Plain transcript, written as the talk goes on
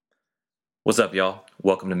What's up, y'all?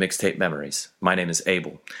 Welcome to Mixtape Memories. My name is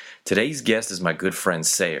Abel. Today's guest is my good friend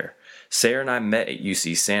Sayer. Sayer and I met at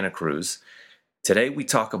UC Santa Cruz. Today we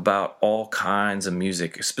talk about all kinds of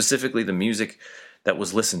music, specifically the music that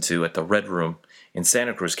was listened to at the Red Room in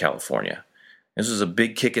Santa Cruz, California. This was a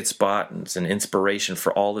big kick-it spot and it's an inspiration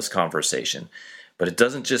for all this conversation. But it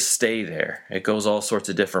doesn't just stay there. It goes all sorts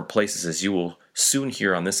of different places, as you will soon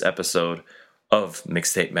hear on this episode of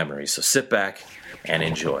Mixtape Memories. So sit back and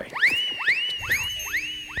enjoy.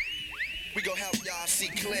 We gon' help y'all see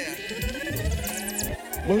clear.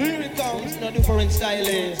 But here it comes, no different style.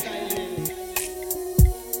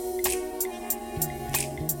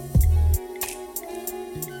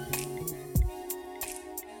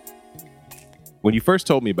 When you first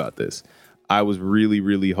told me about this, I was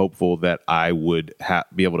really hopeful that I would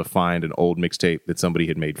be able to find an old mixtape that somebody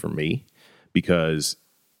had made for me, because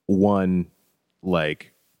one,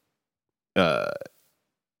 like, the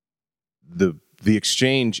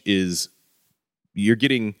exchange is, you're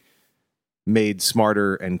getting made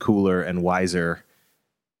smarter and cooler and wiser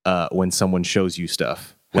when someone shows you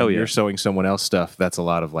stuff. When you're showing someone else stuff, that's a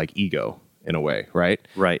lot of like ego in a way, right?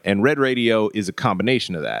 Right. And Red Radio is a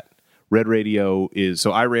combination of that. Red Radio is,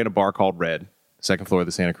 so I ran a bar called Red, second floor of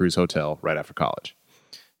the Santa Cruz Hotel right after college.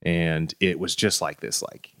 And it was just like this,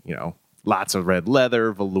 like, you know, lots of red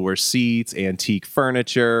leather, velour seats, antique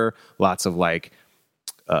furniture, lots of like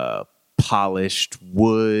polished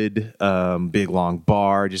wood, big long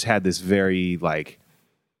bar, just had this very like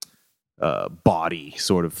body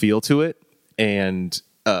sort of feel to it. And,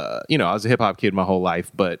 you know, I was a hip hop kid my whole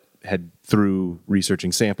life, but had, through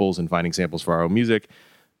researching samples and finding samples for our own music,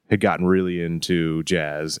 had gotten really into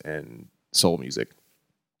jazz and soul music.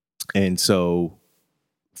 And so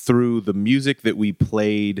through the music that we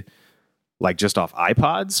played, like just off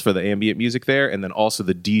iPods for the ambient music there, and then also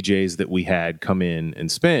the DJs that we had come in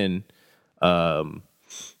and spin,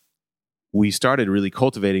 we started really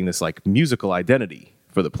cultivating this like musical identity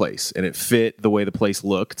for the place, and it fit the way the place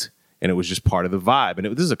looked, and it was just part of the vibe.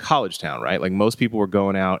 And this is a college town, right? Like most people were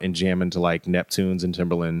going out and jamming to like Neptunes and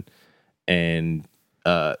Timberland, and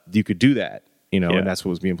you could do that, you know, and that's what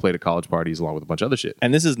was being played at college parties along with a bunch of other shit.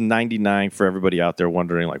 And this is 99 for everybody out there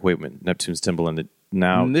wondering, like, wait a minute, Neptune's Timberland.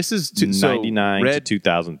 Now, And this is 99 so to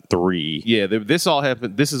 2003. Yeah, this all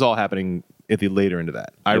happened. This is all happening at the later end of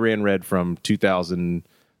that. I ran Red from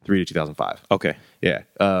 2003 to 2005. Okay. Yeah.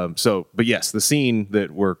 But yes, the scene that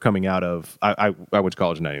we're coming out of, I went to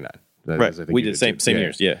college in 99. Right. We did same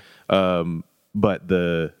years. Yeah. But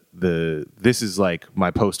this is like my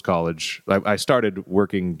post college. I started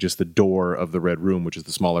working just the door of the Red Room, which is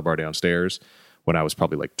the smaller bar downstairs, when I was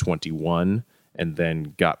probably like 21, and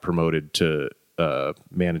then got promoted to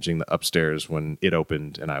managing the upstairs when it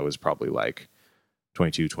opened, and I was probably like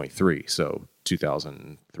 22, 23. So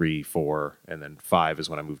 2003, 4, and then 5 is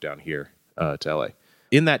when I moved down here to LA.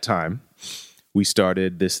 In that time, we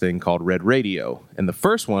started this thing called Red Radio. And the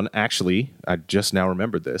first one, actually, I just now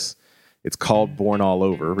remembered this. It's called Born All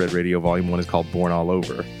Over. Red Radio Volume 1 is called Born All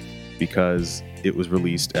Over because it was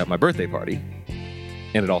released at my birthday party.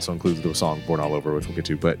 And it also includes the song Born All Over, which we'll get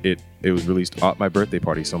to. But it was released at my birthday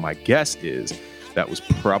party. So my guess is that was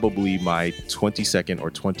probably my 22nd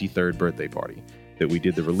or 23rd birthday party that we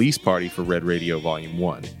did the release party for Red Radio Volume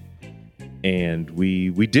 1. And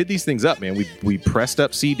we did these things up, man. We pressed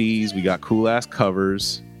up CDs. We got cool-ass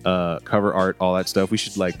covers. Cover art, all that stuff. We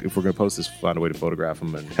should, like, if we're gonna post this, find a way to photograph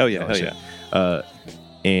them. And Hell yeah.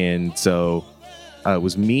 And so it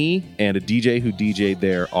was me and a DJ who DJ'd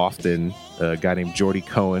there often, a guy named Jordy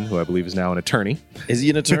Cohen, who I believe is now an attorney. Is he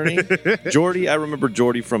an attorney? Jordy, I remember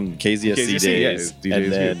Jordy from KZSC days. Yeah,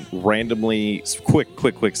 and then randomly,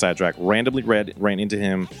 quick sidetrack, randomly ran into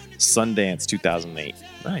him Sundance 2008.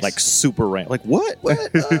 Nice. Like super random. Like, what?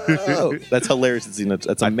 Oh, that's hilarious.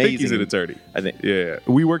 That's amazing. I think he's an attorney. I think. Yeah.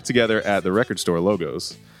 We worked together at the record store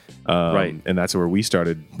Logos. Right. And that's where we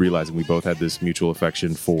started realizing we both had this mutual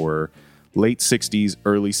affection for late 60s,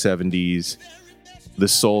 early 70s, the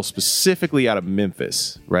soul specifically out of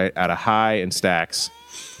Memphis, right? Out of High and Stax.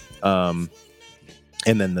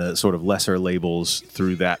 And then the sort of lesser labels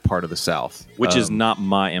through that part of the South. Which is not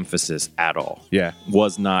my emphasis at all. Yeah.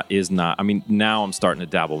 Was not, is not. I mean, now I'm starting to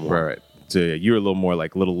dabble more. Right. So yeah, you were a little more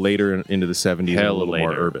like a little later into the 70s and a little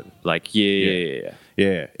more urban. Like, yeah.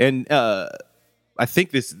 And I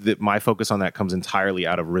think that my focus on that comes entirely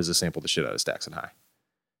out of RZA sampled the shit out of Stax and High.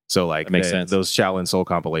 So like that makes sense. Those Shaolin Soul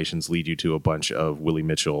compilations lead you to a bunch of Willie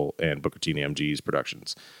Mitchell and Booker T and MG's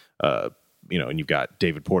productions. You know, and you've got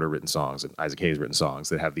David Porter written songs and Isaac Hayes written songs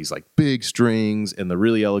that have these like big strings and the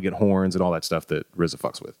really elegant horns and all that stuff that RZA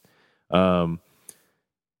fucks with.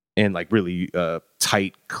 and like really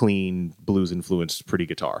tight, clean, blues influenced, pretty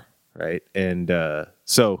guitar, right? And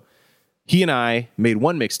so he and I made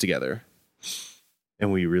one mix together,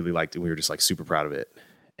 and we really liked it. We were just like super proud of it.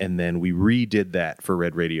 And then we redid that for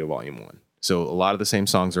Red Radio Volume 1. So a lot of the same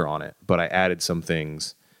songs are on it, but I added some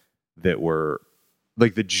things that were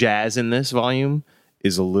like the jazz in this volume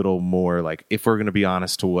is a little more like, if we're going to be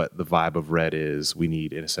honest to what the vibe of Red is, we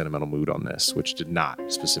need In a Sentimental Mood on this, which did not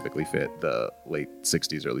specifically fit the late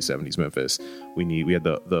 60s, early 70s Memphis. We had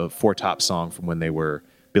the Four Tops song from when they were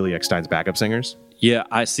Billy Eckstine's backup singers. Yeah,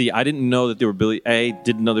 I see. I didn't know that they were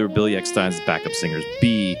didn't know they were Billy Eckstine's backup singers.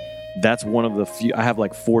 B, that's one of the few. I have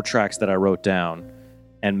like 4 tracks that I wrote down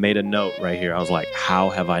and made a note right here. I was like, how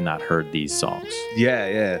have I not heard these songs?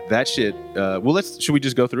 Yeah. That shit. Should we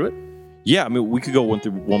just go through it? Yeah, I mean, we could go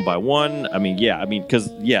one by one. I mean, because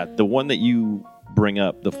the one that you bring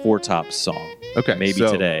up, the Four Tops song. Okay, maybe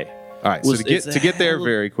today. All right, so to get there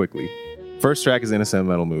very quickly, first track is In a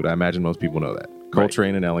Sentimental Mood. I imagine most people know that.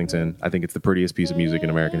 Coltrane and Ellington. I think it's the prettiest piece of music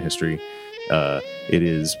in American history. It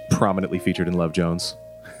is prominently featured in Love Jones.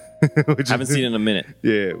 I haven't seen it in a minute.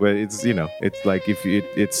 Yeah, but it's it's like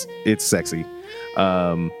it's sexy.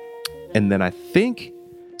 And then I think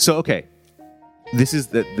so. Okay, this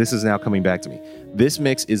is now coming back to me. This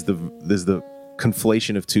mix is the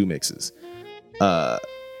conflation of 2 mixes.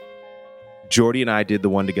 Jordy and I did the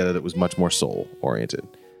one together that was much more soul oriented.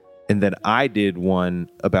 And then I did one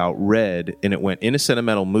about Red, and it went In a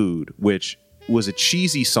Sentimental Mood, which was a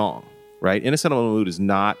cheesy song, right? In a Sentimental Mood is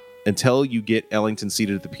not, until you get Ellington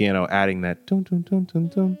seated at the piano adding that dun, dun, dun, dun,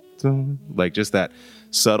 dun, dun, like just that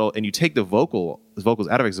subtle, and you take the vocals out of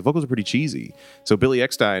it, because the vocals are pretty cheesy. So Billy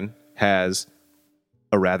Eckstine has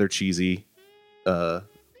a rather cheesy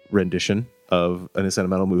rendition of In a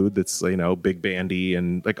Sentimental Mood that's, big bandy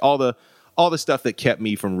and like all the stuff that kept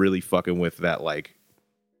me from really fucking with that like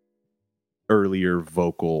earlier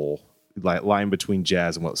vocal line between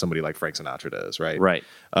jazz and what somebody like Frank Sinatra does, right? Right.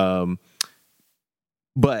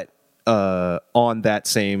 But on that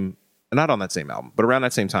same, not on that same album, but around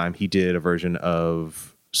that same time, he did a version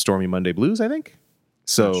of Stormy Monday Blues, I think.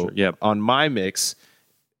 So on my mix,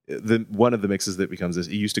 one of the mixes that becomes this,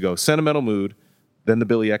 it used to go Sentimental Mood, then the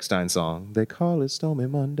Billy Eckstine song, they call it Stormy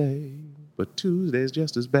Monday, but Tuesday's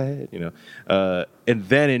just as bad, and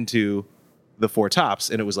then into the Four Tops,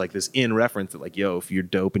 and it was like this in reference that like, yo, if you're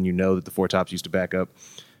dope and you know that the Four Tops used to back up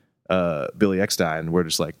Billy Eckstine, we're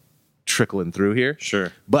just like trickling through here.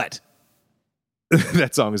 Sure. But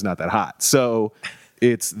that song is not that hot. So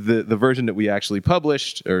it's the version that we actually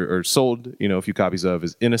published or sold, a few copies of,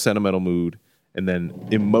 is In a Sentimental Mood, and then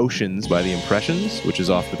Emotions by The Impressions, which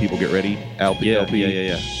is off the People Get Ready LP.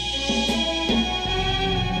 Yeah.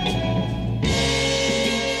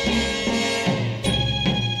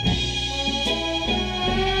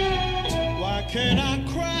 Can I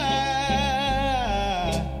cry?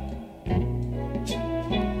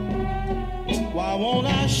 Why won't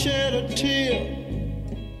I shed a tear?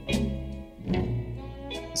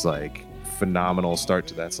 It's like phenomenal start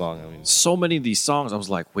to that song. I mean, so many of these songs, I was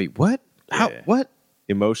like, wait, what? How? Yeah. What?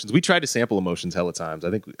 Emotions. We tried to sample Emotions hella times. I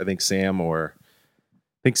think Sam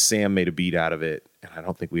made a beat out of it, and I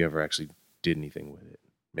don't think we ever actually did anything with it.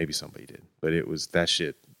 Maybe somebody did, but it was that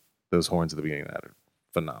shit. Those horns at the beginning of that are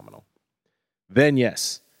phenomenal. Then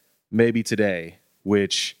yes, Maybe Today,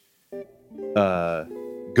 which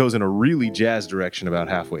goes in a really jazz direction about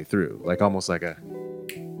halfway through, like almost like a,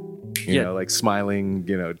 like smiling,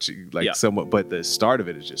 somewhat. But the start of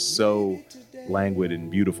it is just so languid and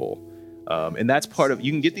beautiful, and that's part of.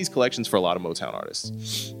 You can get these collections for a lot of Motown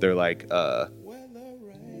artists. They're like the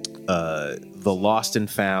Lost and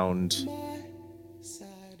Found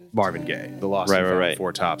Marvin Gaye, the Lost and Found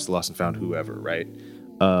Four Tops, the Lost and Found whoever, right?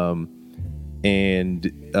 And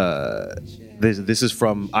this is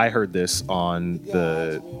from, I heard this on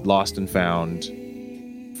the Lost and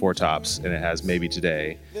Found Four Tops, and it has Maybe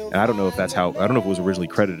Today. And I don't know if it was originally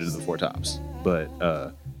credited to the Four Tops, but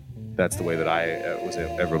that's the way that I was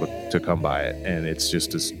ever to come by it. And it's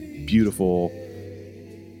just this beautiful,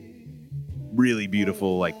 really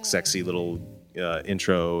beautiful, like sexy little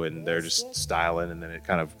intro, and they're just styling, and then it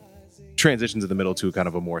kind of transitions in the middle to kind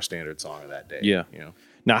of a more standard song of that day. Yeah.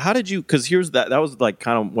 Now, how did you, because here's that was like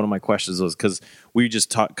kind of one of my questions, was because we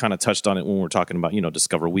just kind of touched on it when we were talking about,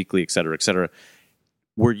 Discover Weekly, et cetera, et cetera.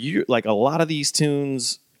 Were you, like, a lot of these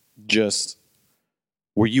tunes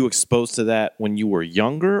were you exposed to that when you were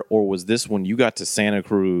younger, or was this when you got to Santa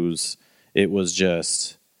Cruz, it was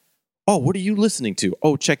just, oh, what are you listening to?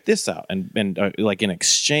 Oh, check this out. And like an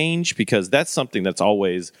exchange, because that's something that's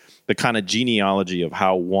always the kind of genealogy of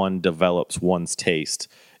how one develops one's taste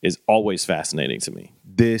is always fascinating to me.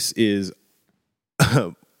 This is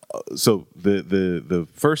so the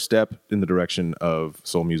first step in the direction of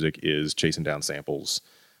soul music is chasing down samples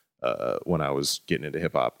when I was getting into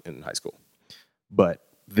hip hop in high school. But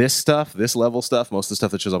this level stuff, most of the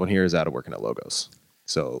stuff that shows up on here is out of working at Logos.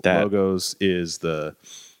 So Logos is the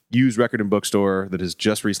used record and bookstore that has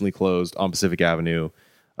just recently closed on Pacific Avenue.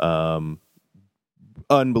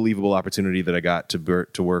 Unbelievable opportunity that I got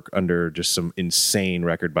to work under just some insane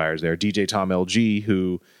record buyers there. DJ Tom LG,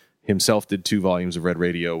 who himself did 2 volumes of Red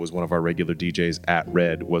Radio, was one of our regular DJs at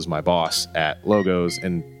Red, was my boss at Logos,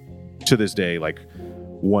 and to this day, like,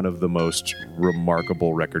 one of the most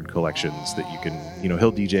remarkable record collections that you can,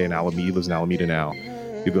 he'll DJ in Alameda. He lives in Alameda now.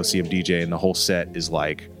 You go see him DJ and the whole set is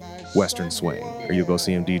like Western swing, or you go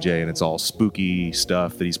see him DJ and it's all spooky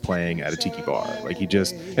stuff that he's playing at a tiki bar. Like and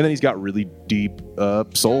then he's got really deep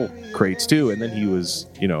soul crates too. And then he was,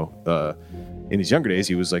 in his younger days,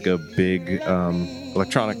 he was like a big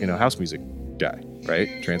electronic, house music guy,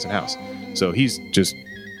 right? Trance and house. So he's just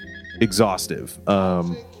exhaustive.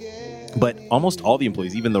 But almost all the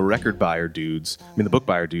employees, even the record buyer dudes, the book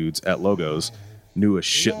buyer dudes at Logos, knew a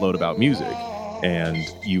shitload about music. And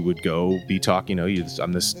you would go be talking,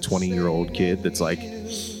 I'm this 20-year-old kid that's like,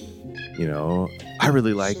 I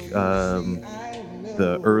really like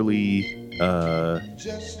the early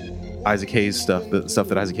Isaac Hayes stuff, the stuff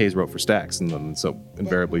that Isaac Hayes wrote for Stax. And then so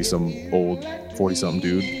invariably some old 40-something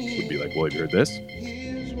dude would be like, well, have you heard this?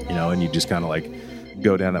 And you just kind of like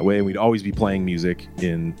go down that way. And we'd always be playing music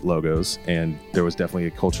in Logos. And there was definitely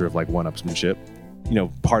a culture of like one-upsmanship.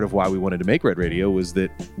 Part of why we wanted to make Red Radio was that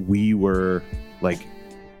we were like,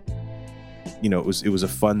 it was a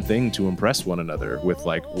fun thing to impress one another with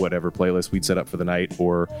like whatever playlist we'd set up for the night,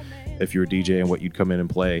 or if you were DJ and what you'd come in and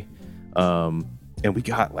play. And we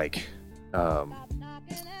got like, man,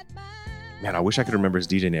 I wish I could remember his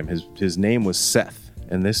DJ name. His name was Seth,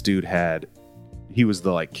 and this dude he was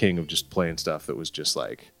the like king of just playing stuff that was just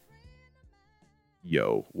like,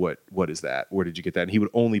 yo, what is that? Where did you get that? And he would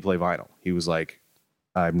only play vinyl. He was like,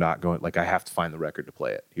 I'm not going, like, I have to find the record to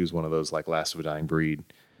play it. He was one of those like last of a dying breed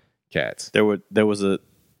cats. There was a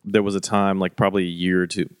time, like probably a year or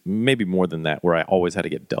two, maybe more than that, where I always had to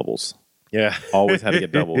get doubles. Yeah. Always had to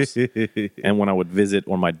get doubles. And when I would visit,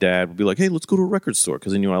 or my dad would be like, hey, let's go to a record store,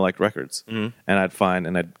 because he knew I liked records. Mm-hmm.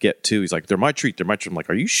 And I'd get 2. He's like, they're my treat. I'm like,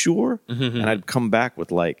 are you sure? Mm-hmm. And I'd come back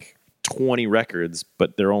with like 20 records,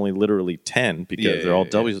 but they're only literally 10 because they're all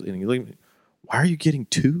doubles. And you're like, why are you getting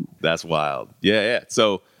 2? That's wild. Yeah.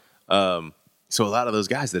 So a lot of those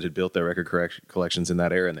guys that had built their record collections in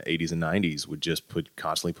that era in the 80s and 90s would just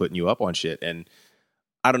constantly putting you up on shit. And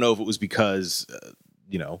I don't know if it was because,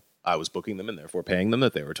 I was booking them and therefore paying them,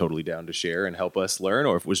 that they were totally down to share and help us learn,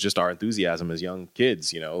 or if it was just our enthusiasm as young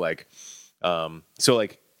kids, so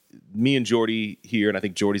like me and Jordy here, and I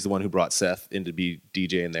think Jordy's the one who brought Seth in to be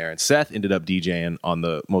DJing there. And Seth ended up DJing on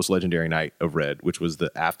the most legendary night of Red, which was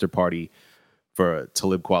the after party for a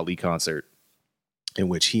Talib Kweli concert, in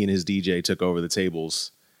which he and his DJ took over the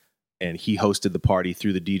tables, and he hosted the party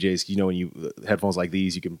through the DJs. When you headphones like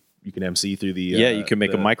these, you can MC through the you can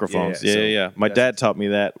make a microphone. Yeah. My dad taught me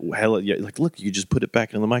that. Like, look, you just put it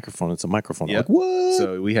back in the microphone. It's a microphone. Yep. Like, what?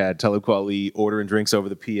 So we had Talib Kweli ordering drinks over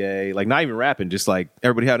the PA, like not even rapping, just like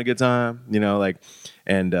everybody having a good time,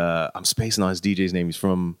 And I'm spacing on his DJ's name. He's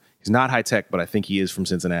not high tech, but I think he is from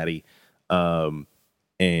Cincinnati. And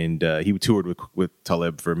he toured with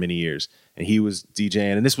Talib for many years, and he was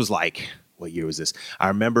DJing. And this was like, what year was this? I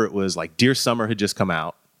remember it was like Dear Summer had just come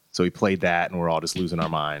out. So he played that, and we're all just losing our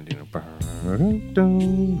mind. That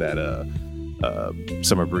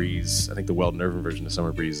Summer Breeze. I think the Weldon Irvin version of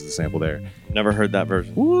Summer Breeze is the sample there. Never heard that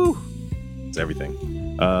version. Woo! It's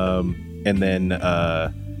everything. And then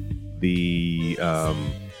and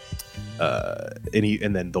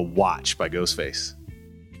then The Watch by Ghostface.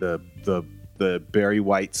 The Barry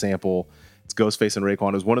White sample. It's Ghostface and Raekwon.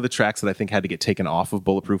 It was one of the tracks that I think had to get taken off of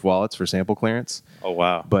Bulletproof Wallets for sample clearance. Oh,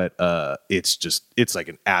 wow. But it's like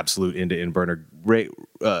an absolute end-to-end burner.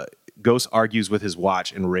 Ghost argues with his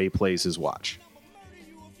watch, and Ray plays his watch.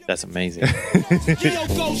 That's amazing. Yo,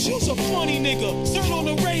 Ghost, you's a funny nigga. Turn on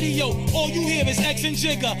the radio, all you hear is X and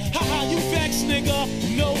Jigga. Haha, you vex, nigga.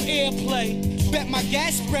 No airplay. Bet my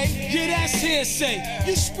gas spray, yeah, that's hearsay.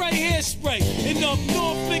 You spray hairspray. And up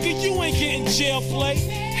north, nigga, you ain't getting jail play.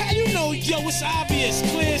 How you know, yo, it's obvious,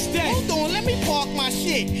 clear as day. Hold on, let me park my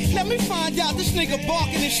shit. Let me find out this nigga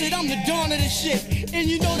barking and shit. I'm the dawn of the shit. And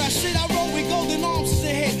you know that shit I roll with golden arms is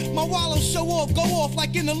ahead. My wallow show off, go off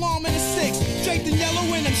like an alarm in a 6. Draped in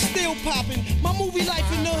yellow and I'm still popping. My movie life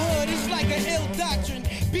in the hood is like an ill doctrine.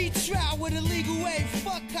 Beat trial with a legal aid,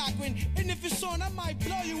 fuck Cochran. And if it's on, I might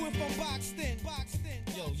blow you if I'm boxed in.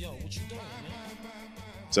 Yo, what you doing, man?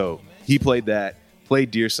 So he played that,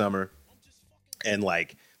 played Dear Summer, and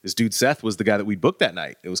like this dude Seth was the guy that we booked that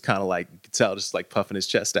night. It was kind of like, you could tell, just like puffing his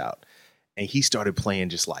chest out. And he started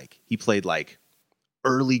playing he played like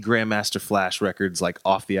early Grandmaster Flash records, like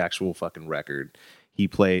off the actual fucking record. He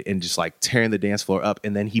played and just like tearing the dance floor up.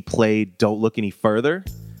 And then he played Don't Look Any Further,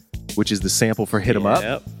 which is the sample for Hit 'Em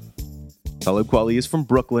Up. Talib Kweli is from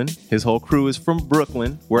Brooklyn. His whole crew is from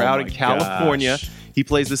Brooklyn. We're out in California. Gosh. He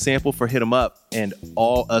plays the sample for Hit 'Em Up, and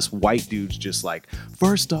all us white dudes just like,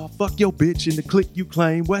 first off, fuck your bitch in the clique you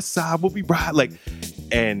claim, West Side will be right. Like,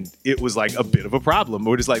 and it was like a bit of a problem.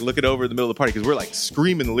 We're just like looking over in the middle of the party because we're like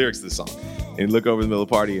screaming the lyrics of the song. And look over in the middle of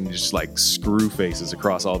the party and just like screw faces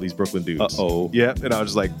across all these Brooklyn dudes. Yeah. And I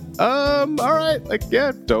was just like, all right. Like,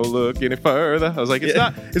 yeah, don't look any further. I was like,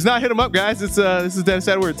 it's not Hit 'Em Up, guys. This is Dennis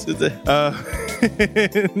Edwards. But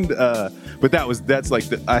that's like,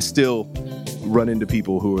 I still run into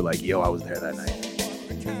people who are like, yo, I was there that night.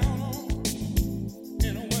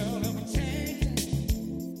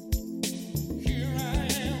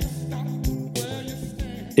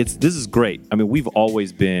 This is great. I mean, we've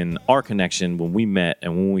always been, our connection when we met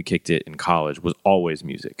and when we kicked it in college was always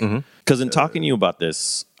music. Because in talking to you about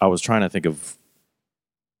this, I was trying to think of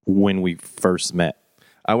when we first met.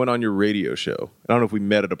 I went on your radio show. I don't know if we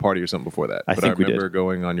met at a party or something before that. I think we did. remember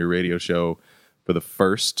going on your radio show for the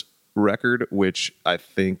first record, which I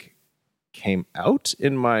think came out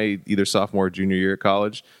in my either sophomore or junior year at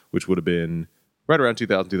college, which would have been right around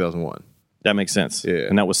 2000, 2001. That makes sense. Yeah.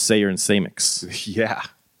 And that was Sayer and Samix. Yeah.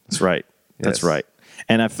 That's right. That's Yes. right.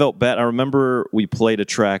 And I felt bad. I remember we played a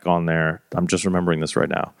track on there. I'm just remembering this right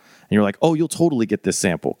now. And you're like, oh, you'll totally get this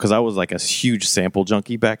sample. Because I was like a huge sample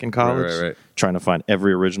junkie back in college. Right. Trying to find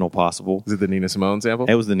every original possible. Is it the Nina Simone sample?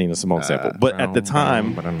 It was the Nina Simone sample. But at the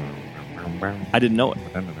time, I didn't know it.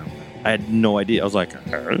 I had no idea. I was like,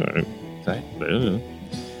 I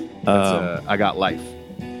Got Life.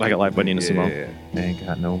 I Got Life by Nina Simone. Yeah. Ain't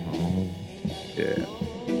got no home. Yeah.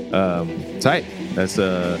 Tight. That's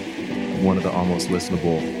one of the almost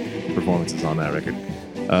listenable performances on that record.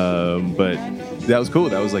 But that was cool.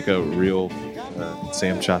 That was like a real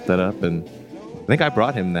Sam chopped that up, and I think I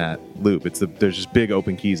brought him that loop. There's just big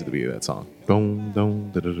open keys at the beginning of that song.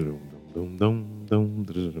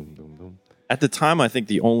 At the time, I think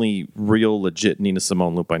the only real legit Nina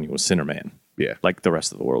Simone loop I knew was Sinner Man. Yeah. Like the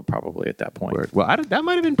rest of the world probably at that point. Word. Well, that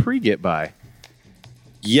might have been pre-Get By.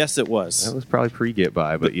 Yes, it was. That was probably pre-Get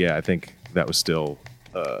By, but yeah, I think that was still...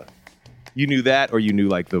 you knew that, or you knew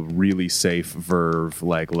like the really safe Verve,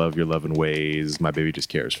 like Love Your Lovin' Ways, My Baby Just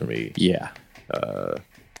Cares For Me. Yeah.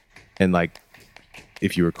 And like,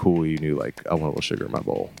 if you were cool, you knew like, I Want a Little Sugar in My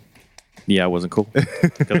Bowl. Yeah, I wasn't cool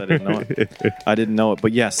because I didn't know it. I didn't know it.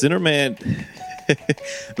 But yeah, Sinner Man,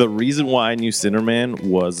 the reason why I knew Sinner Man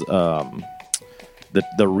was the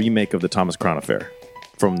remake of the Thomas Crown Affair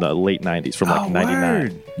from the late 90s, from like 99.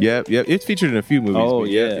 Word. Yep. It's featured in a few movies. Oh,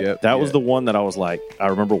 but yeah. That was the one that I was like, I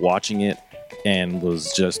remember watching it and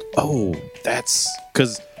was just, that's...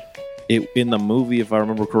 Because in the movie, if I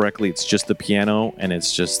remember correctly, it's just the piano and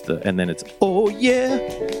it's just and then it's, oh, yeah.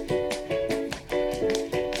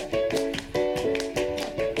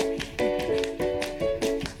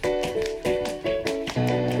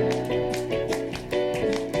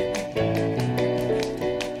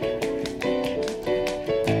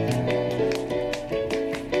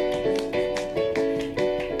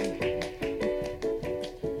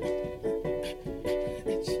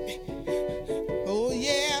 Oh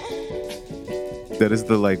yeah. That is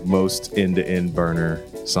the like most end-to-end burner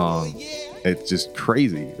song. It's just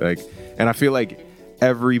crazy. Like, and I feel like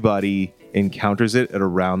everybody encounters it at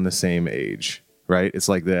around the same age, right? It's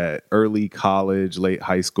like that early college, late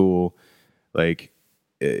high school, like,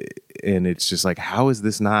 and it's just like, how is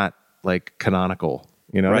this not like canonical?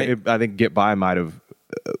 You know, Right. I think Get By might have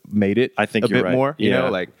made it. I think a you're bit right. more. You Yeah.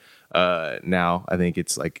 know, like now I think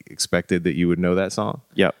it's like expected that you would know that song.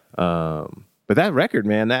 Yep. But that record,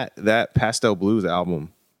 man, that Pastel Blues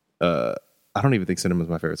album, I don't even think Cinema's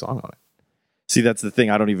my favorite song on it. See, that's the thing.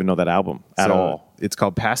 I don't even know that album at So, all. It's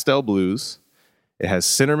called Pastel Blues. It has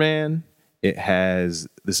Sinnerman. It has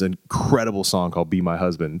this incredible song called Be My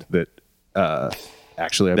Husband that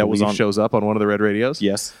actually I believe shows up on one of the Red Radios.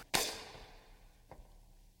 Yes.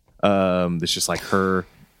 It's just like her,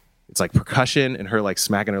 it's like percussion and her like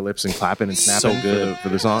smacking her lips and clapping and snapping So good. for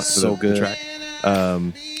the song. So the good. track.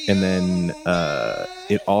 And then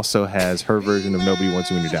it also has her version of Nobody Wants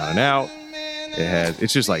You When You're Down and Out.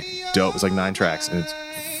 It's just like dope. It's like 9 tracks and it's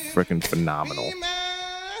freaking phenomenal.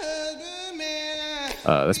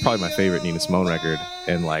 That's probably my favorite Nina Simone record.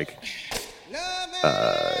 And like,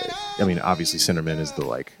 I mean, obviously Cinnamon is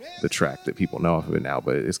the track that people know of it now,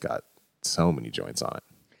 but it's got so many joints on it.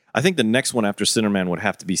 I think the next one after Cinnamon would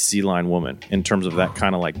have to be Sea Line Woman in terms of that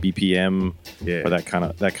kind of like BPM or that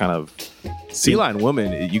kind of Sea Line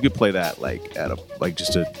Woman. You could play that like at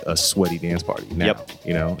just a sweaty dance party now,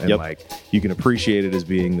 you know, and like you can appreciate it as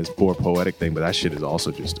being this more poetic thing, but that shit is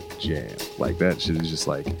also just a jam. Like that shit is just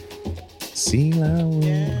like Sea Line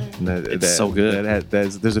Woman. It's so good.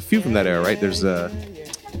 There's a few from that era, right? There's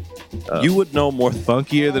you would know more.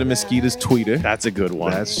 Funkier Than a Mosquito's Tweeter. That's a good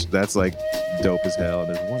one. That's like dope as hell.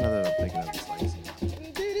 And there's one other I'm thinking of. That's like,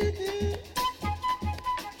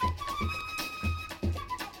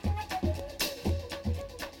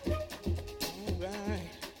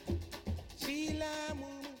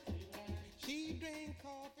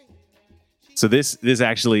 so this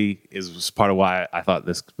actually is part of why I thought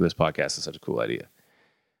this podcast is such a cool idea.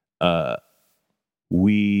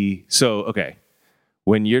 Okay.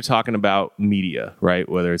 When you're talking about media, right?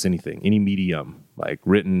 Whether it's anything, any medium, like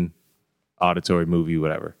written, auditory, movie,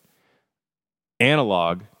 whatever.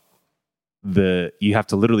 Analog, you have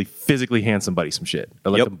to literally physically hand somebody some shit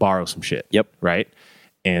or let them borrow some shit. Right?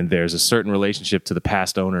 And there's a certain relationship to the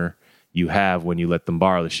past owner you have when you let them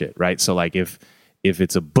borrow the shit, right? So like if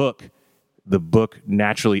it's a book, the book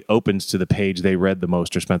naturally opens to the page they read the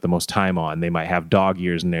most or spent the most time on. They might have dog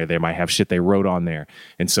ears in there. They might have shit they wrote on there.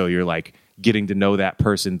 And so you're like getting to know that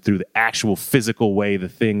person through the actual physical way the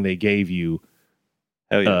thing they gave you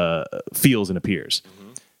feels and appears.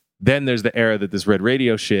 Mm-hmm. Then there's the era that this Red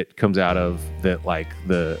Radio shit comes out of that like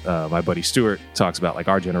my buddy Stuart talks about, like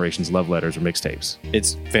our generation's love letters or mixtapes.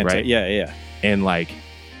 It's fantastic. Right? Yeah. And like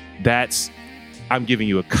I'm giving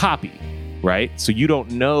you a copy, right? So you don't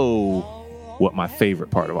know what my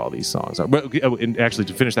favorite part of all these songs are. But and actually,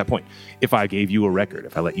 to finish that point, if I gave you a record,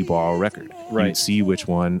 if I let you borrow a record, you'd see which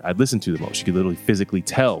one I'd listen to the most. You could literally physically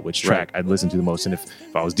tell which track I'd listen to the most. And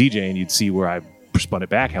if I was DJing, you'd see where I spun it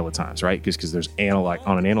back hella times, right? Because there's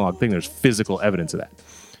on an analog thing, there's physical evidence of that.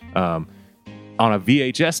 On a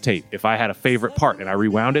VHS tape, if I had a favorite part and I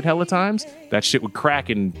rewound it hella times, that shit would crack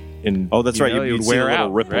and oh, that's right, it would wear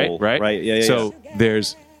out, ripple, right? Yeah. So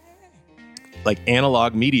there's like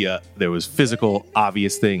analog media, there was physical,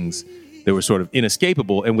 obvious things that were sort of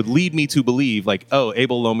inescapable and would lead me to believe, like, oh,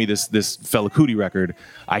 Abel loaned me this Fela Kuti record.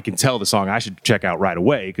 I can tell the song I should check out right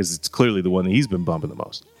away because it's clearly the one that he's been bumping the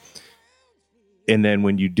most. And then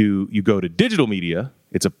when you go to digital media,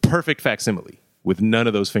 it's a perfect facsimile with none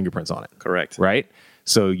of those fingerprints on it. Correct. Right?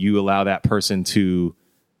 So you allow that person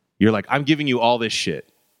you're like, I'm giving you all this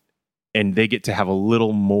shit, and they get to have a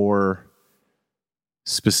little more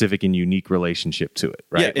specific and unique relationship to it,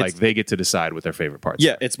 right? Yeah, like they get to decide what their favorite parts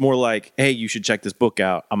are. are. It's more like, hey, you should check this book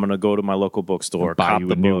out. I'm going to go to my local bookstore, buy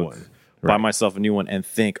you a new one. Buy myself a new one and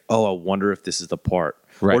think, oh, I wonder if this is the part.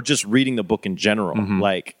 Right. Or just reading the book in general. Mm-hmm.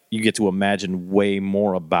 Like, you get to imagine way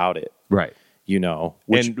more about it. Right. You know?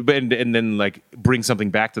 And then like bring something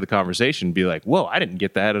back to the conversation, be like, whoa, I didn't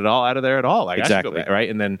get that at all out of there at all. Like, exactly. I should go back, right?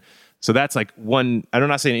 And then, so that's like one, I'm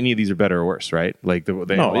not saying any of these are better or worse, right? Like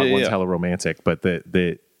one's hella romantic, but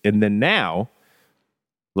and then now,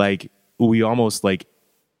 like, we almost like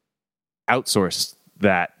outsource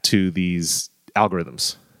that to these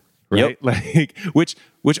algorithms, right? Yep. Like,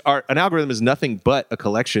 which are, an algorithm is nothing but a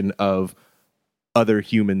collection of other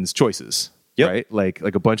humans' choices, right? Like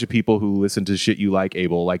a bunch of people who listen to shit you like,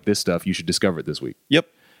 Abel, like this stuff, you should discover it this week. Yep.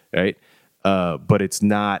 Right? But it's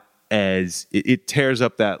not as, it tears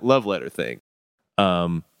up that love letter thing.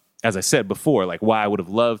 As I said before, like why I would have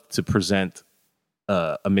loved to present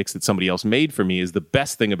a mix that somebody else made for me is the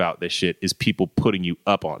best thing about this shit is people putting you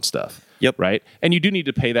up on stuff. Yep. Right? And you do need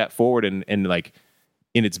to pay that forward and like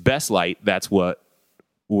in its best light, that's what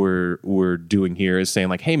we're doing here is saying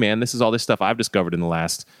like, hey man, this is all this stuff I've discovered in the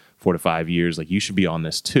last 4 to 5 years. Like you should be on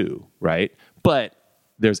this too. Right? But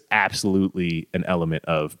there's absolutely an element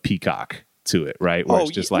of peacock to it, right? Where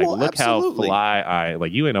it's just like, look absolutely. How fly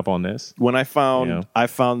like you ain't up on this. When I found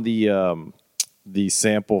the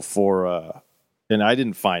sample for and I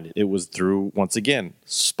didn't find it. It was through, once again,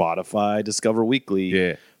 Spotify Discover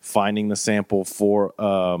Weekly, finding the sample for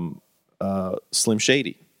Slim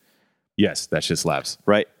Shady. Yes, that shit slaps.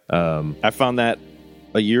 Right? I found that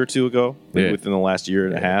a year or two ago, within the last year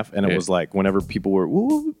and a half, and it was like whenever people were,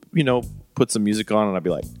 put some music on, and I'd be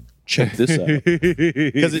like, check this out.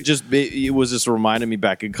 Because it was just reminding me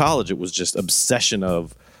back in college, it was just obsession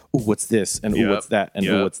of, ooh, what's this? And ooh, what's that? And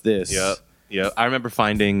ooh, what's this? Yeah. I remember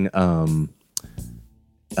finding...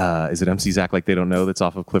 is it MC's Act Like They Don't Know that's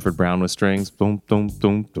off of Clifford Brown with strings? Boom, boom,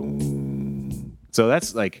 boom, boom. So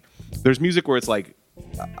that's like, there's music where it's like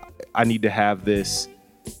I need to have this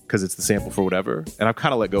because it's the sample for whatever. And I've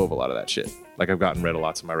kind of let go of a lot of that shit. Like I've gotten rid of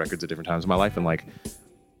lots of my records at different times in my life, and like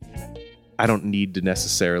I don't need to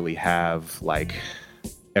necessarily have like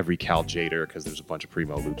every Cal Jader because there's a bunch of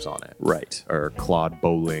primo loops on it, Right. or Claude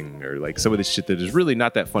Bowling, or like some of this shit that is really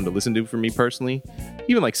not that fun to listen to for me personally.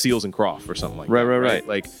 Even like Seals and Croft or something like that. Right.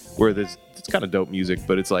 Like where it's kind of dope music,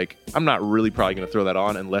 but it's like I'm not really probably going to throw that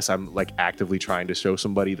on unless I'm like actively trying to show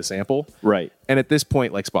somebody the sample. Right. And at this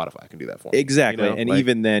point, like Spotify can do that for me. Exactly. You know? And like,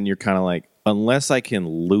 even then, you're kind of like, unless I can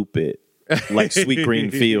loop it, like Sweet Green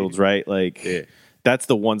Fields, right? Like, Yeah. that's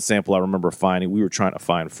the one sample I remember finding. We were trying to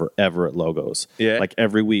find forever at Logos. Yeah. Like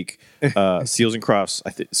every week, Seals and Crofts,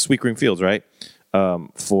 Sweet Green Fields, right?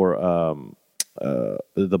 For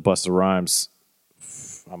the Busta Rhymes.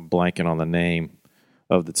 I'm blanking on the name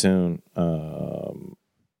of the tune. Oh,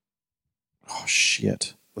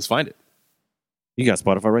 shit. let's find it. You got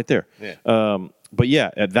Spotify right there. Yeah. But yeah,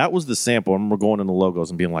 that was the sample. I remember going in the Logos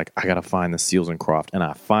and being like, I gotta find the Seals and Croft, and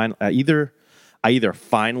I either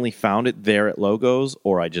finally found it there at Logos,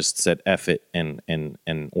 or I just said F it and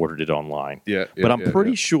ordered it online. Yeah. But I'm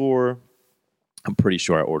pretty sure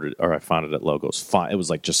I ordered or I found it at Logos. It was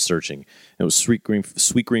like just searching. It was Sweet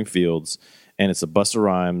Green Fields, and it's a Busta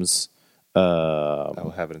Rhymes. I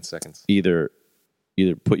will have it in seconds. Either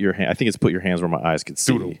put your hand. I think it's put your hands where my eyes could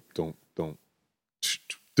see. Don't.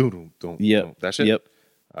 Yep. That shit. Yep.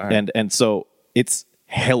 All right. And so it's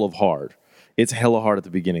hell of hard. It's hella hard at the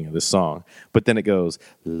beginning of this song, but then it goes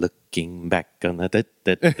looking back on the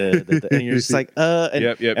and you're just like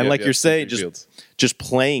you're saying, just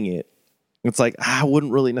playing it. It's like I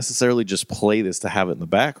wouldn't really necessarily just play this to have it in the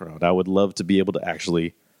background. I would love to be able to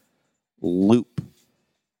actually loop.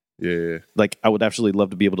 Yeah. Like I would actually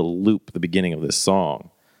love to be able to loop the beginning of this song,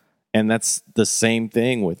 and that's the same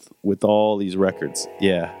thing with all these records.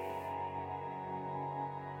 Yeah.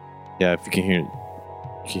 If you can hear.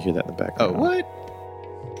 You can hear that in the background. Oh,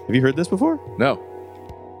 what? Have you heard this before? No.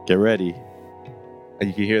 Get ready. And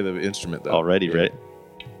you can hear the instrument though. Already, Yeah. right?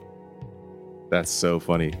 That's so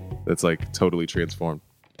funny. That's like totally transformed.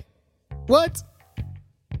 What?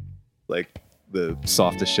 Like the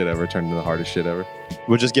softest shit ever turned into the hardest shit ever.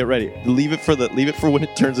 We'll just get ready. Leave it for when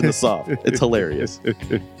it turns into soft. It's hilarious.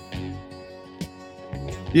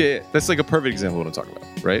 Yeah, that's like a perfect example of what I'm talking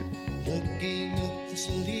about, right?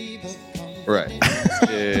 Right.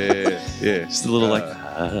 Yeah. Just a little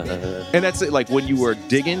and that's it. Like when you were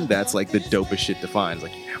digging, that's like the dopest shit to find.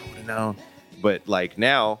 Like you never would have known. But like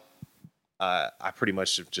now, I pretty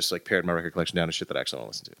much have just like pared my record collection down to shit that I actually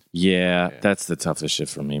want to listen to. Yeah, that's the toughest shit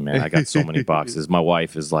for me, man. I got so many boxes. My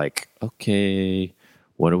wife is like, okay,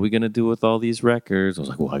 what are we going to do with all these records? I was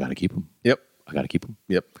like, well, I got to keep them. Yep. I got to keep them.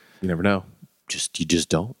 Yep. You never know. You just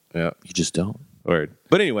don't. Yeah. You just don't. Word.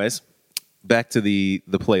 But anyways, back to the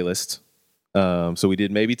playlist. So we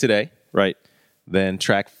did Maybe Today. Right. Then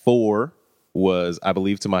track 4 was I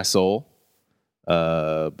Believe to My Soul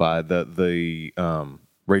by the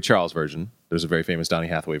Ray Charles version. There's a very famous Donny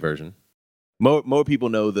Hathaway version. More people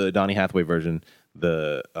know the Donny Hathaway version.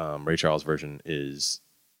 The Ray Charles version is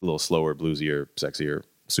a little slower, bluesier, sexier,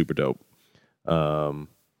 super dope.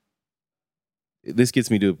 This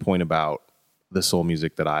gets me to a point about the soul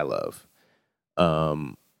music that I love.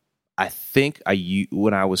 I think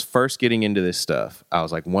when I was first getting into this stuff, I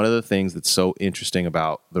was like, one of the things that's so interesting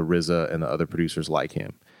about the RZA and the other producers like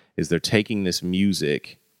him is they're taking this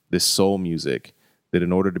music, this soul music, that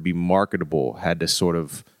in order to be marketable had to sort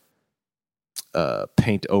of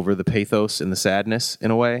paint over the pathos and the sadness in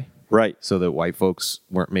a way. Right. So that white folks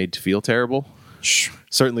weren't made to feel terrible.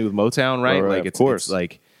 Certainly with Motown, right? Like It's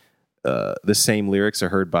like the same lyrics are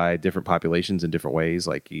heard by different populations in different ways.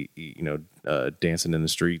 Like, Dancing in the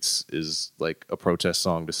Streets is like a protest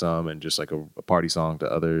song to some and just like a party song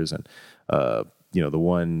to others. And, the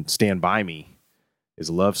one Stand By Me is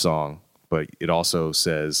a love song, but it also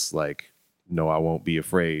says like, no, I won't be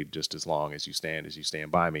afraid just as long as you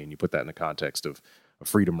stand by me. And you put that in the context of a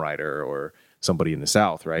freedom rider or somebody in the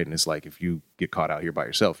South, right? And it's like, if you get caught out here by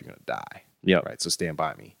yourself, you're going to die. Yeah. Right. So stand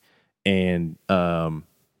by me. And,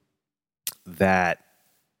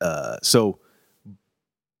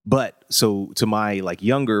 so to my like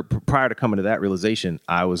younger, prior to coming to that realization,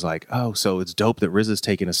 I was like, oh, so it's dope that RZA's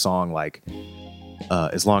taking a song like,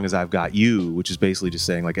 As Long As I've Got You, which is basically just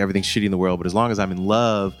saying like everything's shitty in the world, but as long as I'm in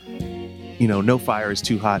love, no fire is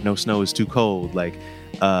too hot, no snow is too cold, like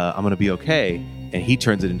I'm gonna be okay. And he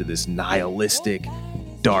turns it into this nihilistic,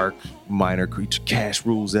 dark, minor creature, cash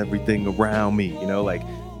rules everything around me,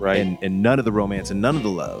 right? And none of the romance and none of the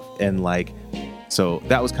love. And like, so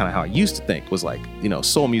that was kind of how I used to think, was like,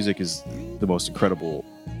 soul music is the most incredible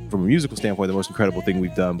from a musical standpoint, the most incredible thing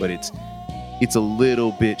we've done, but it's a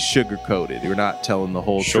little bit sugar-coated. We're not telling the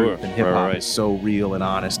whole Sure. truth, and hip-hop Right. is so real and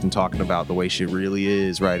honest and talking about the way shit really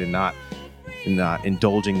is, right, and not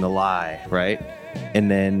indulging the lie, right?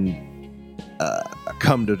 And then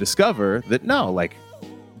come to discover that no, like,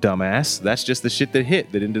 dumbass, that's just the shit that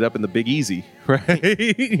hit, that ended up in the Big Easy,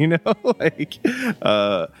 right? You know, like,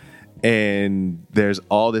 and there's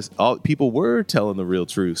all people were telling the real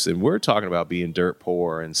truths, and we're talking about being dirt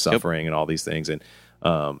poor and suffering and all these things, and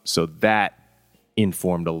so that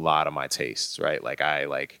informed a lot of my tastes, right?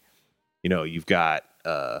 Like, you've got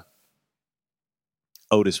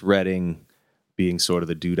Otis Redding being sort of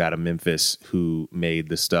the dude out of Memphis who made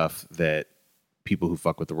the stuff that people who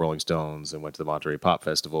fuck with the Rolling Stones and went to the Monterey Pop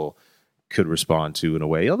Festival could respond to in a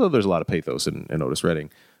way, although there's a lot of pathos in Otis Redding.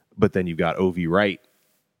 But then you've got O.V. Wright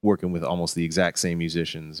working with almost the exact same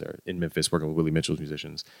musicians, or in Memphis working with Willie Mitchell's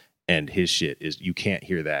musicians, and his shit is, you can't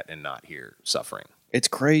hear that and not hear suffering. It's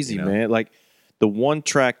crazy, You know? man. Like, the one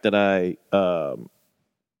track that I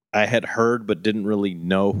had heard but didn't really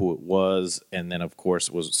know who it was, and then of course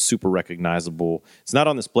was super recognizable. It's not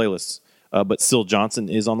on this playlist, but Syl Johnson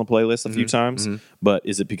is on the playlist a few times. But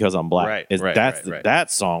Is It Because I'm Black? Right, That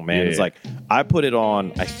song, man. Yeah, It's yeah. like, I put it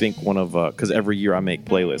on, I think one of, because every year I make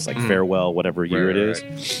playlists, like Farewell, whatever year it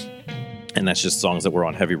is. And that's just songs that were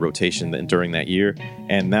on heavy rotation during that year.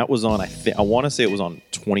 And that was on, I want to say it was on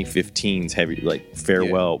 2015's heavy, like,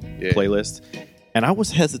 Farewell playlist. And I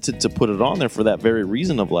was hesitant to put it on there for that very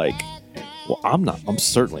reason of, like, well, I'm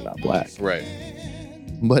certainly not black. Right.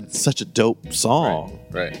 But it's such a dope song.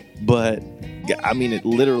 Right. But I mean, it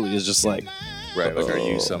literally is just like, Right. Like, are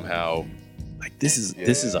you somehow like, this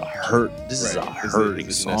is a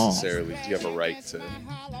hurting song. Necessarily, do you have a right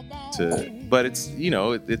to? But it's,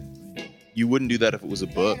 you wouldn't do that if it was a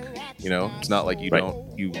book. It's not like you Right.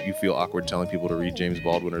 don't you feel awkward telling people to read James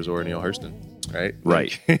Baldwin or Zora Neale Hurston, right?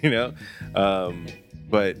 Right. Like,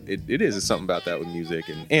 but it's something about that with music,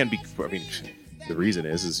 the reason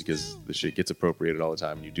is because the shit gets appropriated all the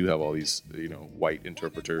time, and you do have all these white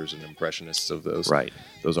interpreters and impressionists of those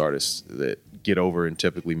artists that get over and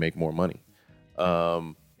typically make more money.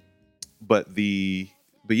 So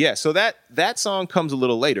that song comes a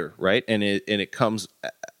little later, right? And it comes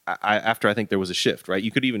after, I think, there was a shift, right?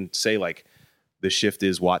 You could even say, like, the shift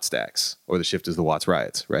is Watt Stacks, or the shift is the Watts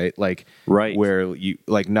Riots, right? Like, Right. where you,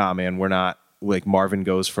 like, nah, man, we're not, like, Marvin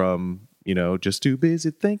goes from, just too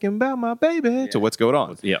busy thinking about my baby to what's going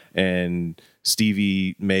on. Yeah. And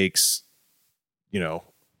Stevie makes, a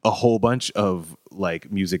whole bunch of,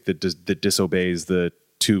 like, music that disobeys the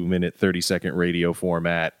 2-minute 30-second radio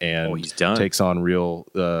format, and he's done. takes on real,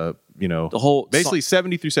 the whole basically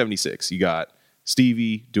 70 through 76. You got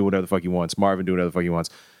Stevie doing whatever the fuck he wants, Marvin doing whatever the fuck he wants.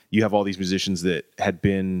 You have all these musicians that had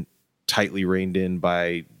been tightly reined in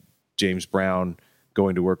by James Brown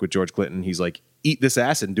going to work with George Clinton. He's like, eat this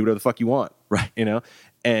acid and do whatever the fuck you want. Right.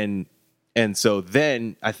 And so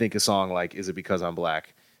then I think a song like Is It Because I'm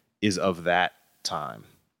Black is of that time,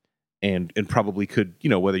 and probably could,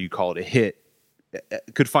 whether you call it a hit,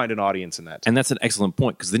 could find an audience in that time. And that's an excellent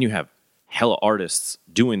point, because then you have hella artists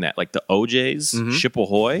doing that, like the OJs, Ship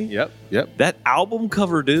Ahoy. Yep. That album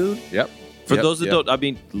cover, dude. Yep. For those that don't, I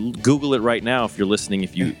mean, Google it right now if you're listening.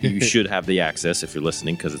 If you should have the access if you're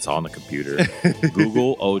listening, because it's on the computer.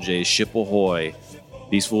 Google OJ's Ship Ahoy.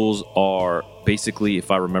 These fools are basically,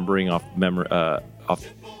 if I'm remembering off memory,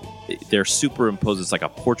 they're superimposed. It's like a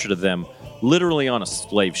portrait of them, literally on a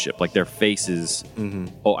slave ship. Like, their faces,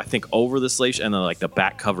 I think over the slave ship, and then, like, the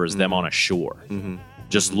back cover is them on a shore,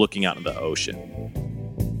 just looking out into the ocean.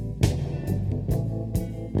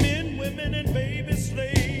 Men, women, and baby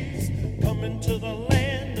slaves coming to the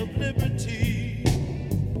land of liberty,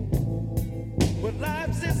 where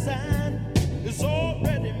life's design is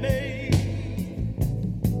already made.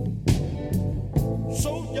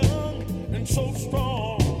 So young and so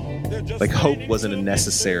strong, they're just Like, hope waiting wasn't a to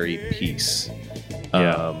necessary be piece.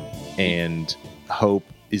 Yeah. And hope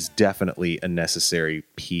is definitely a necessary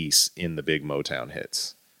piece in the big Motown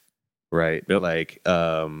hits, right? Yep. Like,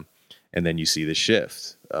 and then you see the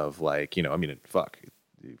shift of, like,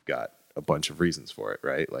 you've got a bunch of reasons for it,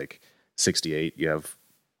 right? Like, 68, you have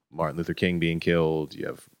Martin Luther King being killed, you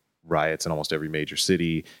have riots in almost every major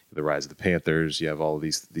city, the rise of the Panthers, you have all of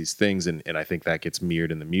these things, and I think that gets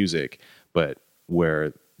mirrored in the music. But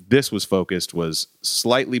where this was focused was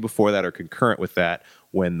slightly before that, or concurrent with that,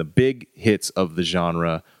 when the big hits of the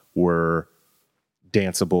genre were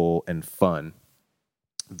danceable and fun.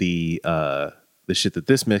 The shit that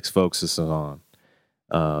this mix focuses on,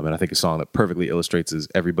 and I think a song that perfectly illustrates is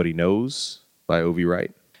Everybody Knows by O.V.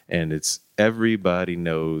 Wright. And it's everybody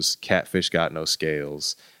knows catfish got no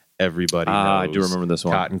scales, Everybody knows. I do remember this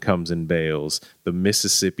one. Cotton comes in bales. The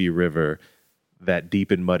Mississippi River, that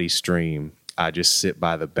deep and muddy stream. I just sit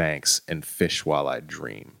by the banks and fish while I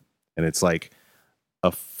dream. And it's like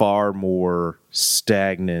a far more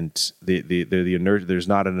stagnant. The inertia. There's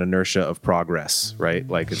not an inertia of progress, right?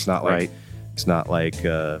 Like it's not like Right. it's not like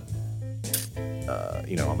I'm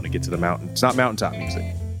going to get to the mountain. It's not mountaintop music.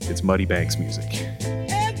 It's Muddy Banks music.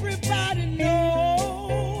 Everybody knows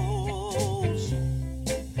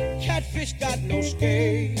catfish got no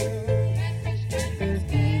scale.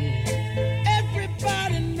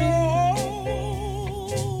 Everybody knows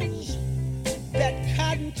that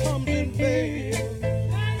cotton comes in bale.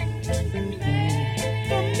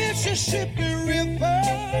 The Mississippi River,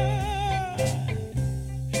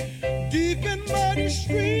 deep and muddy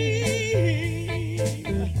stream.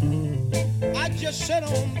 I just sit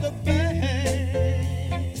on the bank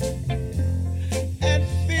and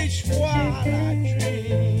fish while I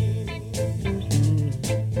dream.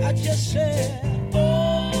 I just said, oh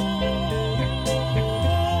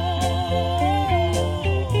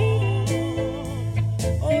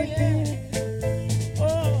yeah,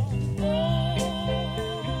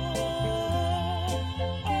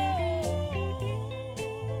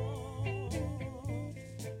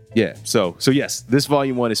 Yeah. So yes, this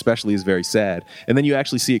volume 1 especially is very sad. And then you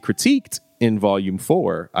actually see it critiqued in volume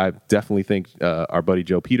 4. I definitely think our buddy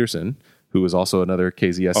Joe Peterson, who is also another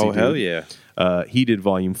KZSC Oh, dude, hell yeah. he did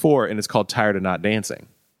volume 4, and it's called Tired of Not Dancing,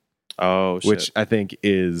 Oh, shit. which I think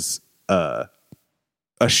is a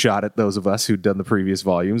shot at those of us who'd done the previous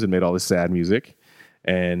volumes and made all this sad music.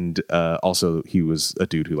 And also, he was a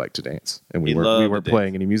dude who liked to dance, and we He weren't loved to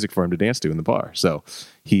playing any music for him to dance to in the bar. So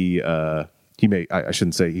he may, I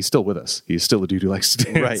shouldn't say he's still with us. He's still a dude who likes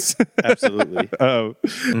to dance. Right. Absolutely. I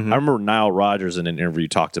remember Nile Rodgers in an interview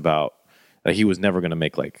talked about that he was never going to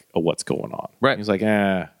make like a what's going on. Right. He's like,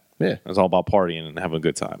 Yeah. it's all about partying and having a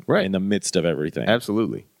good time. Right. In the midst of everything.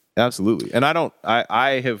 Absolutely. And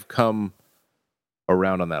I have come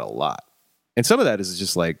around on that a lot. And some of that is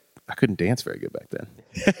just like, I couldn't dance very good back then.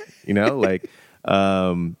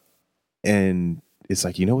 And it's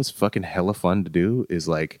like, what's fucking hella fun to do is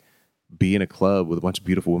like be in a club with a bunch of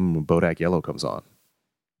beautiful women when Bodak Yellow comes on.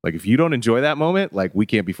 Like, if you don't enjoy that moment, like, we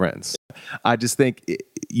can't be friends. I just think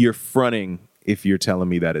you're fronting if you're telling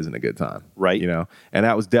me that isn't a good time. Right. And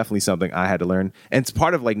that was definitely something I had to learn. And it's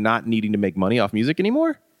part of like not needing to make money off music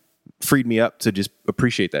anymore freed me up to just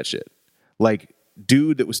appreciate that shit. Like,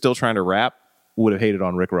 dude that was still trying to rap would have hated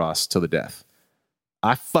on Rick Ross till the death.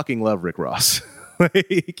 I fucking love Rick Ross.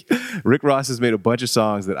 Like, Rick Ross has made a bunch of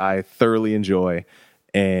songs that I thoroughly enjoy,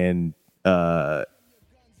 and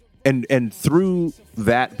through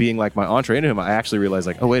that being like my entree into him, I actually realized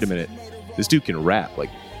like, oh, wait a minute, this dude can rap. Like,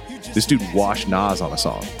 this dude washed Nas on a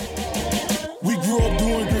song. We grew up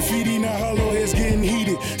doing graffiti, now hollow heads getting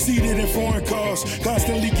heated. Seated in foreign cars,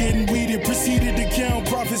 constantly getting weeded. Proceeded to count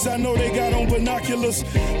profits, I know they got on binoculars.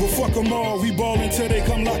 But fuck them all, we ballin' till they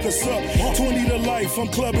come lock us up. 20 to life, I'm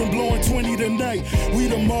clubbing, blowing 20 tonight. We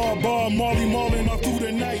the mob bar, Marley mauling all through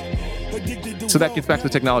the night. So that gets back to the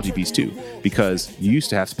technology piece too, because you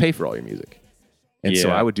used to have to pay for all your music. And so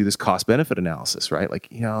Yeah. I would do this cost benefit analysis, right? Like,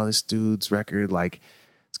 this dude's record, like,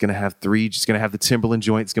 it's going to have it's going to have the Timberland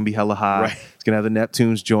joint. It's going to be hella high. Right. It's going to have the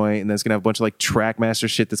Neptunes joint. And then it's going to have a bunch of like Trackmaster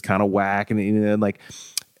shit that's kind of whack. And I don't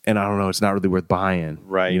know, it's not really worth buying.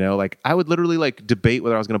 Right. Like, I would literally like debate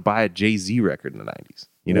whether I was going to buy a Jay-Z record in the 90s.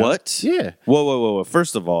 What? Yeah. Whoa.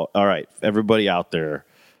 First of all right, everybody out there,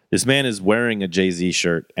 this man is wearing a Jay-Z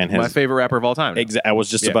shirt and has My favorite rapper of all time. I was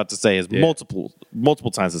just about to say has multiple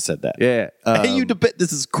times has said that. Yeah. Hey, you debate.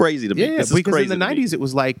 This is crazy to me. Yeah, This is because in crazy the to me. 90s it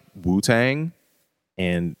was like Wu-Tang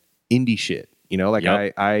and indie shit. Like,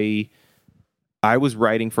 Yep. I was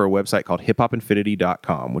writing for a website called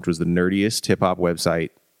hiphopinfinity.com, which was the nerdiest hip-hop website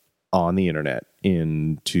on the internet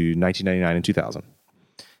into 1999 and 2000.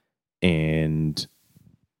 And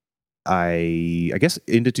I guess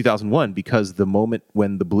into 2001, because the moment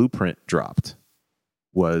when the Blueprint dropped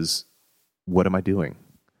was, what am I doing?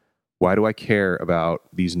 Why do I care about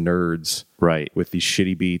these nerds Right. with these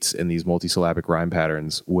shitty beats and these multisyllabic rhyme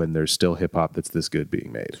patterns when there's still hip hop that's this good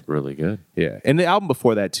being made? Really good. Yeah. And the album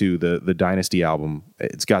before that too, the Dynasty album,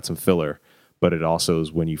 it's got some filler, but it also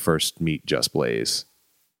is when you first meet Just Blaze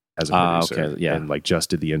as a producer. Okay, yeah. And like Just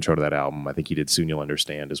did the intro to that album. I think he did Soon You'll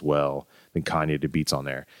Understand as well. Then Kanye did beats on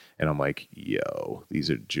there. And I'm like, yo, these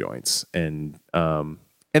are joints. And then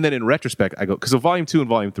in retrospect, I go, because volume 2 and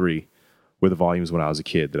volume 3 were the volumes when I was a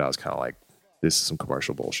kid that I was kind of like, this is some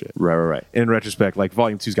commercial bullshit. Right. In retrospect, like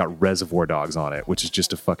volume 2's got Reservoir Dogs on it, which is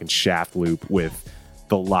just a fucking shaft loop with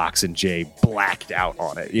the Lox and Jay blacked out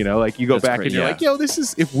on it. You know, like you go That's back great, and you're yeah. like, yo, this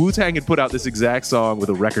is if Wu-Tang had put out this exact song with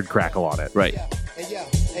a record crackle on it. Right. Hey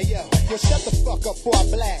yo, shut the fuck up before I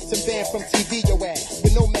blast and ban from TV your ass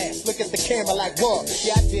with no mask. Look at the camera like what?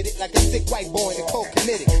 Yeah, I did it like a sick white boy in the cold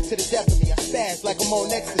committed to the death of me. I spaz like I'm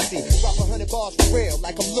on ecstasy. Drop 100 bars for real,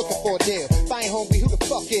 like I'm looking for a deal. If I ain't hungry, who the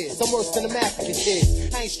fuck is? I'm worse than a African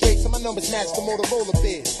is. I ain't straight, so my numbers match the Motorola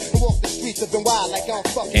biz. I walk the streets of wild like I don't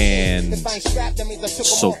fucking And if I ain't strapped, that means I took 'em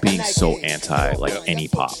So off my being Nike so is. anti like any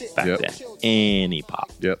pop back Yep. then. Any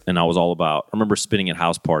pop. Yep. And I was all about, I remember spinning at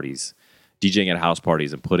house parties, DJing at house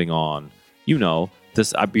parties and putting on, you know,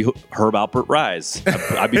 this, I'd be Herb Alpert Rise.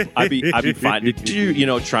 I'd be fine to do, you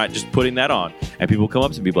know, try just putting that on. And people come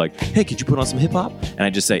up to me and be like, hey, could you put on some hip hop? And I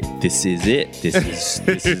just say, this is it. This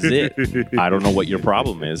is it. I don't know what your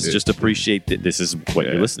problem is. Just appreciate that this is what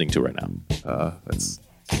you're listening to right now. That's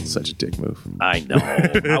such a dick move. I know.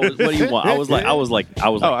 What do you want? I was like I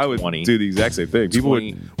would 20. do the exact same thing. People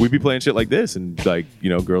 20. we'd be playing shit like this, and like, you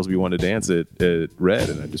know, girls would be wanting to dance at Red,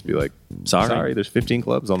 and I'd just be like, sorry, there's 15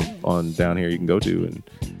 clubs on down here you can go to, and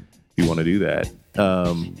if you want to do that.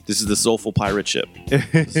 This is the soulful pirate ship.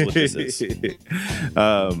 This is what this is.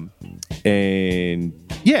 And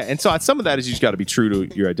yeah, and so some of that is you just got to be true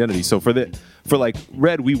to your identity. So for like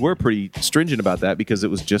Red, we were pretty stringent about that because it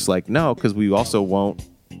was just like, no, because we also won't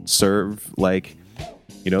serve like,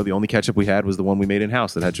 you know, the only ketchup we had was the one we made in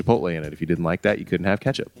house that had Chipotle in it. If you didn't like that, you couldn't have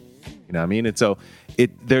ketchup. You know what I mean? And so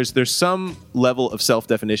there's some level of self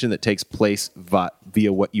definition that takes place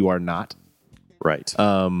via what you are not. Right.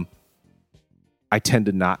 I tend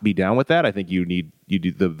to not be down with that. I think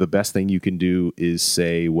the best thing you can do is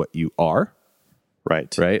say what you are.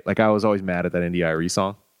 Right. Right? Like I was always mad at that NDIRE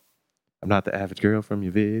song. I'm not the average girl from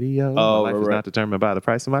your video. Oh, my life is right. not determined by the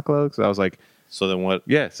price of my clothes. So I was like, So then what?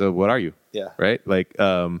 yeah, so what are you? Yeah. Right? Like,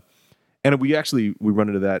 and we run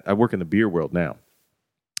into that. I work in the beer world now.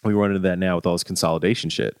 We run into that now with all this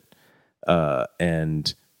consolidation shit.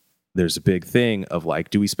 And there's a big thing of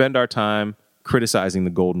like, do we spend our time criticizing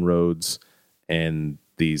the Golden Roads and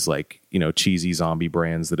these like, you know, cheesy zombie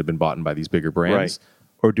brands that have been bought in by these bigger brands?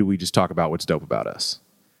 Right. Or do we just talk about what's dope about us?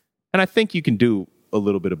 And I think you can do a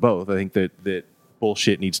little bit of both. I think that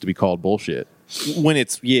bullshit needs to be called bullshit. When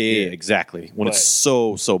it's exactly. When it's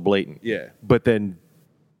so blatant. Yeah. But then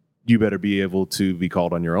you better be able to be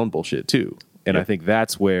called on your own bullshit too. And I think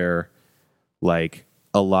that's where like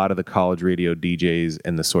a lot of the college radio DJs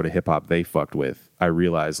and the sort of hip hop they fucked with, I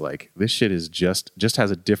realized like this shit is just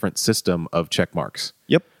has a different system of check marks.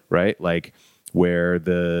 Yep. Right? Like where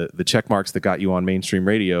the check marks that got you on mainstream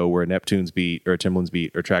radio were a Neptune's beat or a Timbaland's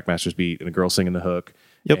beat or Trackmaster's beat and a girl singing the hook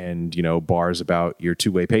and, you know, bars about your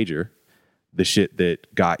two-way pager. The shit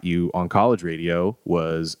that got you on college radio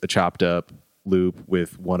was a chopped up loop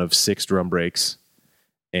with one of 6 drum breaks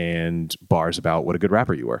and bars about what a good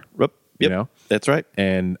rapper you were. Yep. You know? That's right.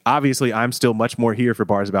 And obviously I'm still much more here for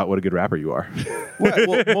bars about what a good rapper you are. Right.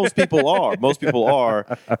 Well, most people are.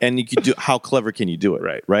 And you could do, how clever can you do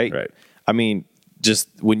it? Right. I mean, just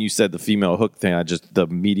when you said the female hook thing,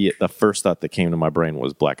 the first thought that came to my brain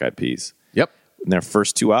was Black Eyed Peas. Yep. And their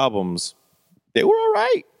first 2 albums, they were all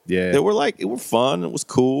right. Yeah. They were fun. It was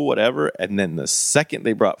cool, whatever. And then the second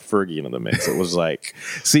they brought Fergie into the mix, it was like,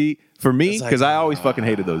 see, for me, like, because I always fucking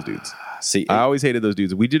hated those dudes. see, I always hated those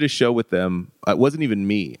dudes. We did a show with them. It wasn't even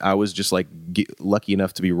me. I was just like lucky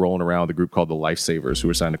enough to be rolling around with a group called the Lifesavers who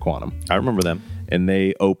were signed to Quantum. I remember them. And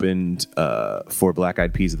they opened for Black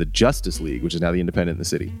Eyed Peas at the Justice League, which is now the Independent in the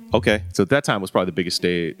city. Okay. So at that time was probably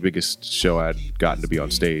the biggest show I'd gotten to be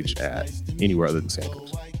on stage at anywhere other than Santa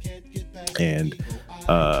Cruz. And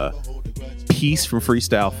Peace from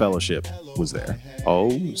Freestyle Fellowship was there.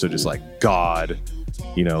 Oh, So just like God,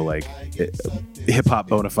 you know, like hip hop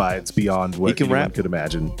bona fides beyond what He can anyone rap. could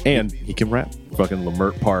imagine. And he can rap. fucking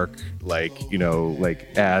Lamert Park, like, you know, like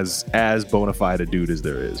as bona fide a dude as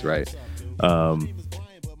there is, right?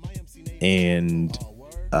 And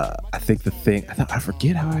I think I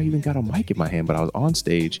forget how I even got a mic in my hand, but I was on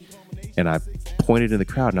stage and I pointed in the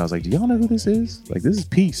crowd and I was like, do y'all know who this is? Like, this is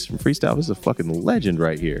Peace from Freestyle. This is a fucking legend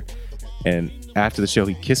right here. And after the show,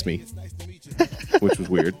 he kissed me, which was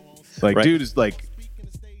weird. Like, Right. dude is like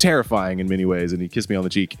terrifying in many ways, and he kissed me on the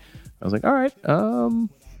cheek. I was like, all right,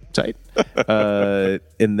 tight.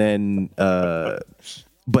 And then,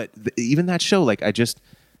 but even that show, like, I just,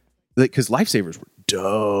 like, because Lifesavers were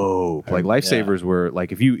dope. Like, Lifesavers were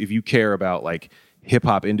like, if you care about like hip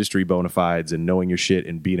hop industry bona fides and knowing your shit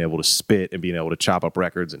and being able to spit and being able to chop up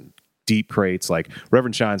records and deep crates, like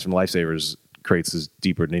Reverend Shines from Lifesavers crates is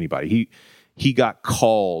deeper than anybody. He got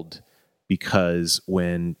called because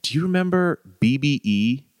do you remember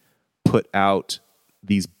BBE put out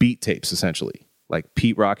these beat tapes essentially. Like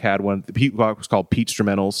Pete Rock had one. The Pete Rock was called Pete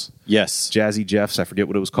Instrumentals. Yes. Jazzy Jeff's, I forget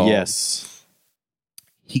what it was called. Yes.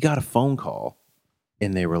 He got a phone call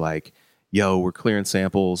and they were like, yo, we're clearing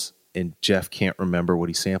samples and Jeff can't remember what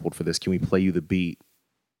he sampled for this. Can we play you the beat?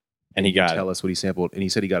 And he got tell us what he sampled. And he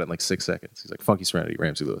said he got it in like 6 seconds. He's like, Funky Serenity,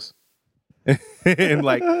 Ramsey Lewis. and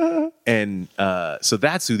like, so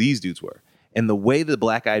that's who these dudes were. And the way the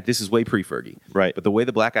Black Eyed, this is way pre-Fergie. Right. But the way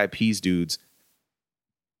the Black Eyed Peas dudes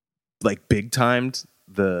like big timed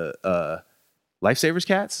the Lifesavers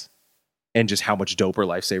cats and just how much doper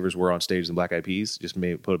Lifesavers were on stage than Black Eyed Peas just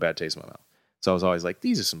put a bad taste in my mouth. So I was always like,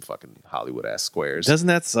 these are some fucking Hollywood ass squares. Doesn't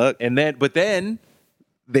that suck? But then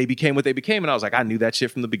they became what they became, and I was like, I knew that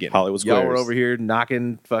shit from the beginning. Hollywood squares. Y'all were over here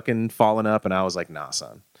knocking, fucking falling up, and I was like, nah,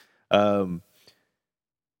 son.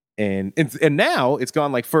 And now it's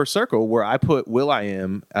gone like first circle where I put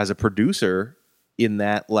will.i.am as a producer in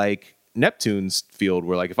that like Neptune's field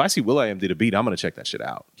where like if I see will.i.am did a beat, I'm gonna check that shit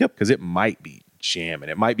out. Yep. Because it might be jamming.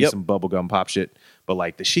 It might be some bubblegum pop shit. But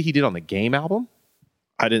like the shit he did on the Game album.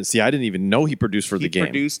 I didn't even know he produced for the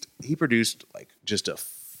Game. He produced like just a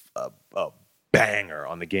banger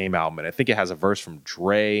on the Game album. And I think it has a verse from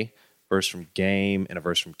Dre, verse from Game, and a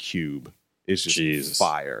verse from Cube. It's just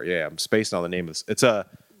fire. Yeah, I'm spacing on the name of this. It's a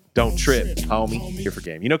Don't Trip, homie. Here for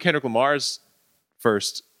Game. You know Kendrick Lamar's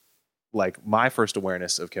first, like my first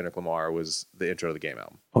awareness of Kendrick Lamar was the intro to the Game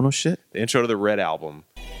album. Oh, no shit. The intro to the Red album,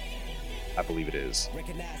 I believe it is.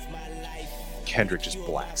 Kendrick just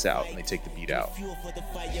blacks out and they take the beat out. And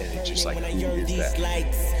it's just like, who is that?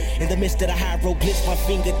 In the midst of the hieroglyphs, my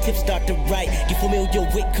fingertips start to write. Get familiar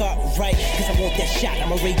with right? Cause I want that shot.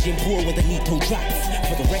 I'm a raging bull when the Nito drops.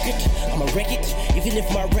 For the record, I'ma wreck it. Even if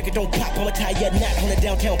my record don't pop, I'ma tie a knot on a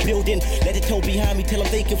downtown building. Let it toe behind me, tell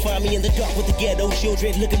them they can find me in the dark with the ghetto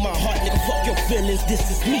children. Look at my heart, nigga, fuck your feelings. This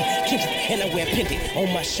is me, Kendrick, and I wear pendant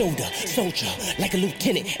on my shoulder. Soldier, like a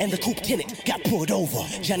lieutenant, and the coupe tenant got pulled over.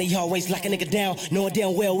 Johnny always like a nigga down, knowing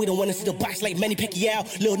damn well we don't want to see the box like Manny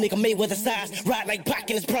Pacquiao. Little nigga Mayweather size, ride like Pac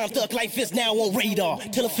in his prime, thug life is now on radar.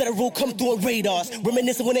 Till the federal come through on radars,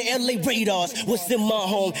 reminiscing when the LA radars was in my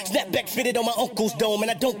home. Snapback fitted on my uncle's dome,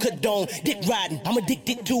 and I don't condone dick riding. I'm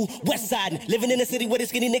addicted to west side, living in a city where the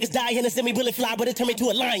skinny niggas die and a semi-bullet fly, but it turned me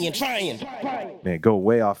to a lion, trying. Man, go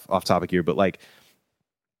way off topic here, but like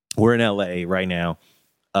we're in LA right now.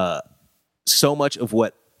 So much of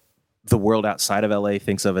what the world outside of LA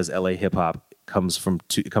thinks of as LA hip hop comes from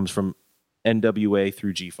NWA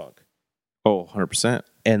through G-Funk. Oh, 100%.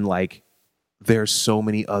 And like there's so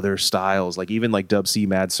many other styles, like even like Dub C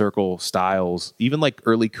Mad Circle styles, even like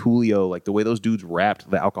early Coolio, like the way those dudes rapped,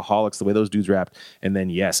 the Alcoholics, the way those dudes rapped, and then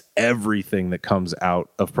yes, everything that comes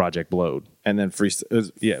out of Project Blowed. And then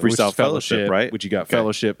Freestyle Fellowship, right? Which you got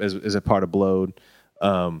Fellowship as a part of Blowed.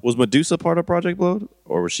 Was Medusa part of Project Blowed,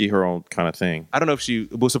 or was she her own kind of thing? I don't know if she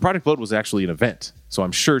was. So Project Blowed was actually an event, so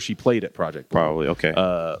I'm sure she played at Project Blowed. Probably,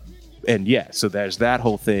 okay. And yeah, so there's that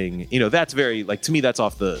whole thing. You know, that's very like to me. That's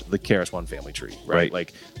off the KRS-One family tree, right?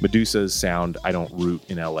 Like Medusa's sound, I don't root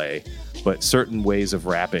in LA, but certain ways of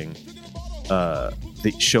rapping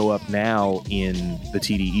that show up now in the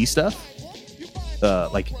TDE stuff.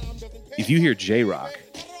 Like if you hear J-Rock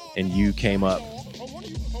and you came up.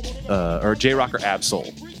 Or J-Rock or Ab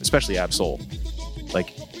Soul, especially Ab Soul.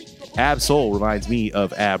 Like, Ab Soul reminds me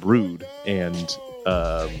of Ab Rude and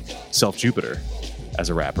Self Jupiter as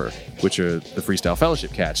a rapper, which are the Freestyle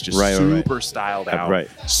Fellowship cats, just super styled out,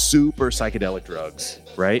 super psychedelic drugs,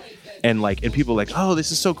 right? And like, and people are like, oh,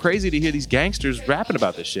 this is so crazy to hear these gangsters rapping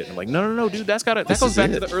about this shit. And I'm like, no, dude, that goes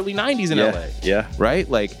back to the early '90s in LA, yeah, right?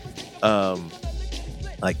 Like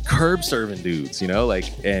curb serving dudes, you know, like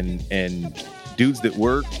and dudes that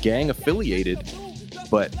were gang affiliated,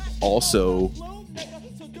 but also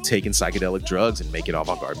taking psychedelic drugs and making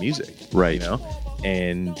avant-garde music, right? You know,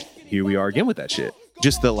 and here we are again with that shit.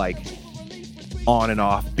 Just the like on and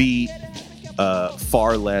off beat,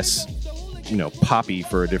 far less, you know, poppy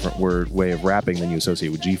for a different way of rapping than you associate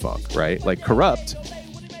with G-Funk, right? Like Corrupt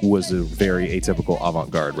was a very atypical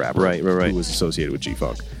avant-garde rapper, right, who was associated with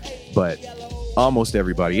G-Funk, but almost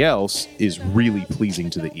everybody else is really pleasing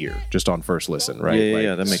to the ear just on first listen, right?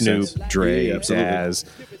 Yeah, that makes Snoop, sense. Dre, Daz,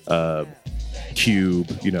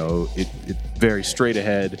 Cube, you know, it very straight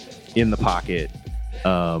ahead, in the pocket,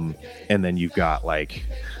 and then you've got like,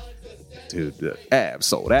 dude, the Ab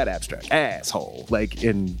Soul, that abstract asshole, like,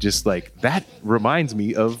 and just like that reminds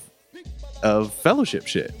me of Fellowship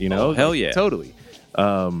shit, you know? Oh, hell yeah, totally.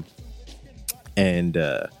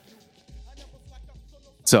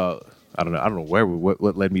 So. I don't know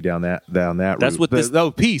what led me down that That's route.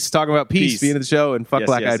 what Peace. Talking about peace being in the show and fuck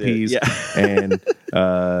Black Eyed Peas. Yeah. And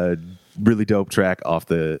really dope track off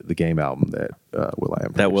the Game album that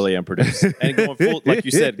will.i.am that will.i.am produced. And going full, like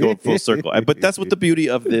you said, going full circle. But that's what the beauty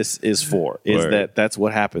of this is for, is that's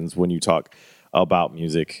what happens when you talk about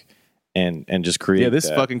music and just create. Yeah, this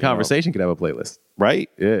that, fucking conversation could have a playlist. Right?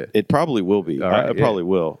 Yeah. It probably will be. It probably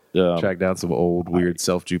will. Track down some old weird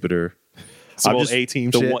Self Jupiter. Some old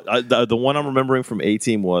A-Team shit. The one I'm remembering from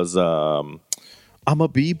A-Team was I'm a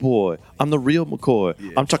B-boy. I'm the real McCoy.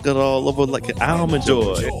 Yeah. I'm chucking it all over like an almond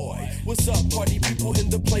joy. What's up, party people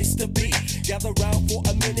in the place to be? Gather round for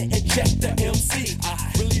a minute and check the MC.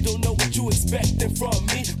 I really don't know what you expecting from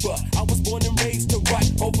me, but I was born and raised to rock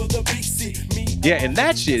over the BC. Yeah, and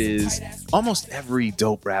that shit is almost every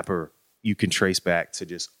dope rapper you can trace back to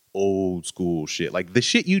just old school shit. Like the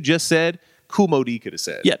shit you just said, Kool Moe Dee could have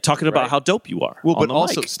said. Yeah, talking about how dope you are. Well, but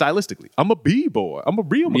also stylistically, I'm a B-boy. I'm a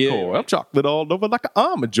real McCoy. Yeah. I'm chocolate all over like an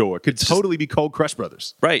almond joy. Could totally be Cold Crush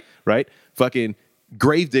Brothers. Right. Fucking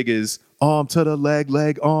Gravediggers, arm to the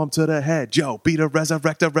leg, arm to the head. Yo, be the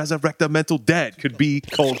resurrect the mental dead. Could be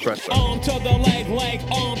Cold Crush Brothers. Arm to the leg,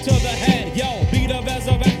 arm to the head. Yo, be the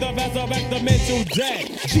resurrect the mental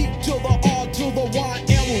dead. G to the R to the Y,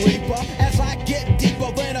 M Reaper. As I get deeper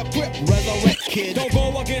than a grip, resurrect kid. Don't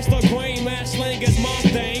go against the grain, man, slang is my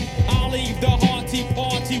thing. I'll leave the hearty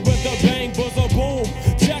party with a bang, buzzer boom.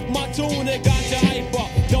 Check my tune, it got you hyper.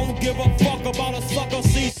 Don't give a fuck about a sucker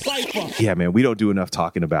C cipher. Yeah, man, we don't do enough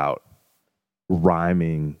talking about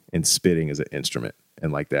rhyming and spitting as an instrument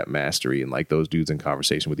and like that mastery and like those dudes in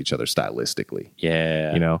conversation with each other stylistically.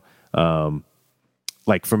 Yeah. You know?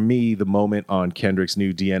 Like for me, the moment on Kendrick's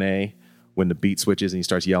new DNA when the beat switches and he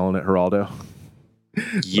starts yelling at Geraldo.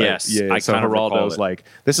 Yes. Like, yeah, so Geraldo's like,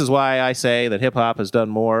 this is why I say that hip hop has done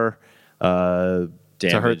more to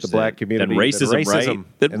hurt the black community than racism, right?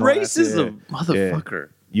 Than racism, motherfucker.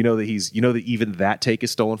 Yeah. You know that even that take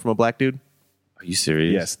is stolen from a black dude? Are you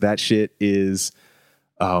serious? Yes, that shit is,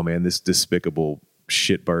 oh man, this despicable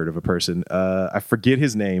shitbird of a person. I forget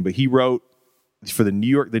his name, but he wrote for the New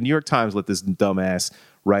York Times let this dumbass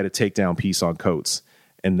write a takedown piece on Coates.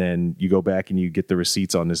 And then you go back and you get the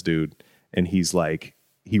receipts on this dude. And he's like,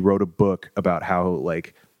 he wrote a book about how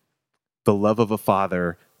like the love of a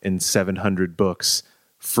father and 700 books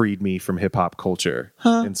freed me from hip hop culture.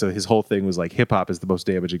 And so his whole thing was like, hip hop is the most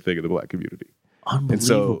damaging thing in the black community.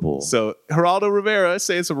 Unbelievable. And so Geraldo Rivera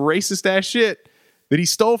saying some racist ass shit that he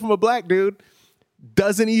stole from a black dude,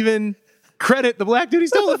 doesn't even credit the black dude he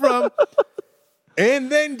stole it from,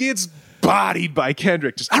 and then gets bodied by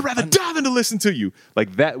Kendrick. Just, I'd rather die than to listen to you.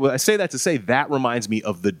 Like that. Well, I say that to say that reminds me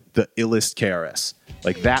of the illest KRS.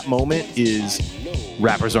 Like that moment is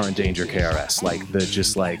rappers are in danger KRS. Like the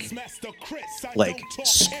just like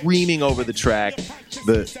screaming over the track.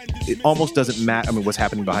 It almost doesn't matter. I mean, what's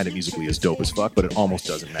happening behind it musically is dope as fuck, but it almost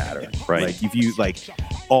doesn't matter. Right. Like if you like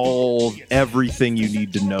everything you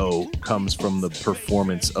need to know comes from the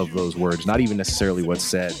performance of those words. Not even necessarily what's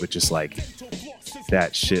said, but just like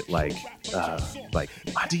that shit, like my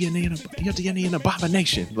DNA an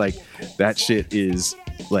abomination. Like that shit is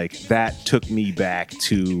like that took me back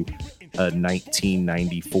to a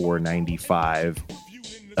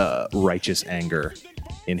 1994-95 righteous anger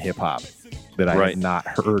in hip hop that I had not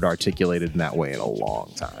heard articulated in that way in a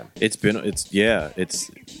long time. It's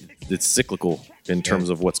cyclical in terms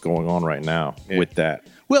of what's going on right now with that.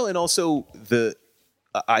 Well, and also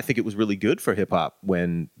I think it was really good for hip hop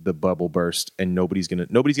when the bubble burst and nobody's gonna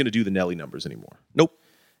do the Nelly numbers anymore. Nope.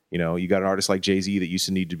 You know, you got an artist like Jay-Z that used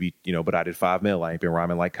to need to be, but I did 5 mil. I ain't been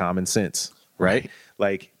rhyming like common sense, right?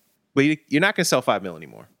 Like, but you're not gonna sell 5 mil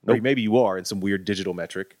anymore. Nope. Or maybe you are in some weird digital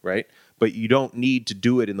metric, right? But you don't need to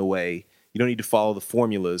do it in the way. You don't need to follow the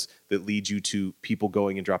formulas that lead you to people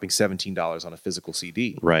going and dropping $17 on a physical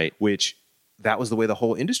CD, right? Which that was the way the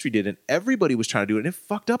whole industry did, and everybody was trying to do it, and it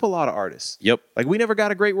fucked up a lot of artists. Yep. Like, we never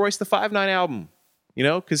got a great Royce the 5'9" album,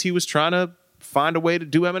 because he was trying to find a way to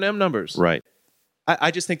do Eminem numbers. Right.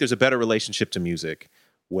 I just think there's a better relationship to music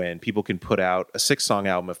when people can put out a 6-song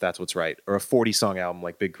album, if that's what's right, or a 40-song album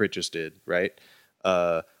like Big Crit just did, right?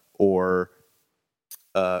 I'm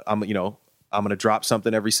going to drop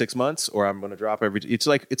something every 6 months, or I'm going to drop it's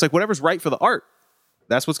like whatever's right for the art.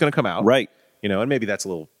 That's what's going to come out. Right. And maybe that's a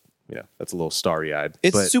little starry-eyed.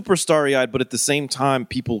 It's super starry-eyed, but at the same time,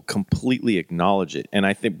 people completely acknowledge it. And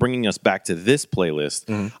I think bringing us back to this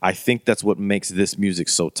playlist, I think that's what makes this music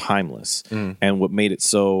so timeless. And what made it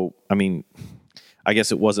so, I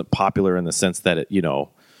guess it wasn't popular in the sense that it,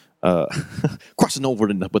 crossing over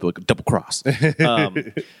with a double cross.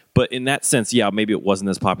 But in that sense, yeah, maybe it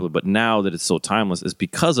wasn't as popular. But now that it's so timeless is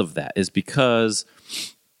because of that. Is because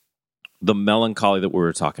the melancholy that we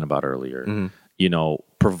were talking about earlier,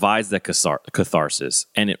 provides that catharsis,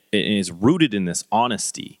 and it is rooted in this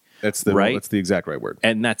honesty. That's the right. That's the exact right word.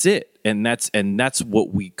 And that's it. And that's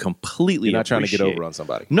what we completely. You're not trying to appreciate. get over on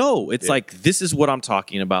somebody. No, it's like, this is what I'm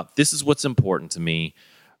talking about. This is what's important to me.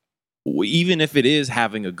 Even if it is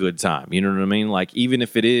having a good time, you know what I mean? Like, even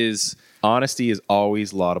if it is, honesty is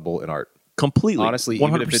always laudable in art. Completely, honestly, 100%.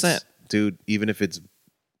 even if it's, dude, even if it's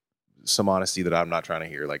some honesty that I'm not trying to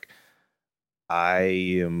hear. Like,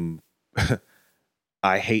 I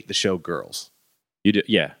hate the show Girls. You do,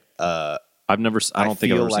 yeah. I've never. I don't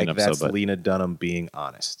think I've ever like seen an episode. That's but Lena Dunham being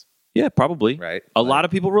honest. Yeah, probably. Right. A lot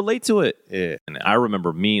of people relate to it. Yeah. And I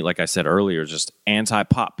remember me, like I said earlier, just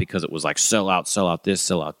anti-pop because it was like sell out this,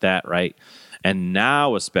 sell out that, right? And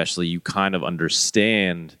now especially you kind of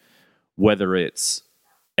understand whether it's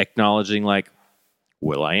acknowledging like,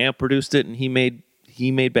 will.i.am produced it and he made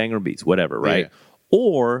banger beats, whatever, right? Yeah.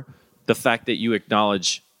 Or the fact that you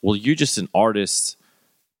acknowledge, well, you're just an artist,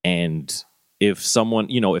 and if someone,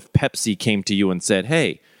 if Pepsi came to you and said,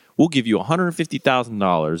 hey, we'll give you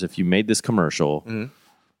 $150,000 if you made this commercial,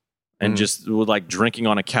 and just with like drinking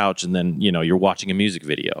on a couch, and then you're watching a music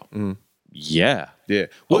video. Yeah.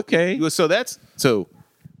 Well, okay. So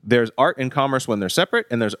there's art and commerce when they're separate,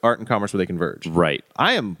 and there's art and commerce where they converge. Right.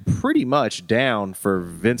 I am pretty much down for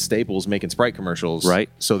Vince Staples making Sprite commercials, right,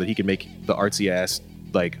 so that he can make the artsy ass,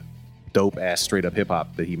 like dope ass straight up hip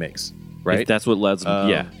hop that he makes. Right. If that's what lets him.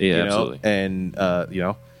 Yeah. Absolutely. And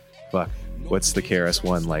fuck. What's the KRS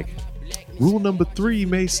One like? Rule number 3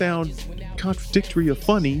 may sound contradictory or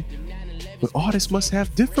funny, but artists must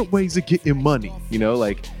have different ways of getting money.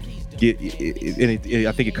 I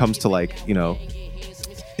think it comes to like,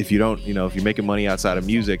 if you don't, if you're making money outside of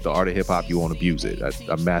music, the art of hip hop, you won't abuse it.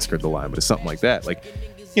 I massacred the line, but it's something like that. Like,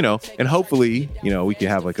 and hopefully, we can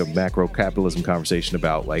have like a macro capitalism conversation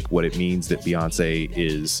about like what it means that Beyonce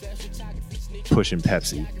is pushing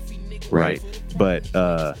Pepsi, right? But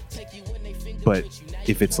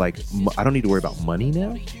if it's like, I don't need to worry about money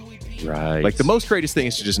now. Right. Like the most greatest thing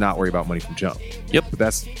is to just not worry about money from jump. Yep. But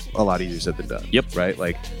that's a lot easier said than done. Yep. Right.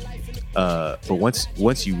 Like, but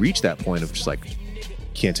once you reach that point of just like,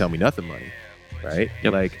 can't tell me nothing money. Right.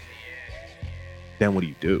 Yep. Like, then what do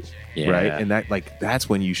you do? Yeah. Right. And that's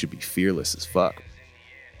when you should be fearless as fuck.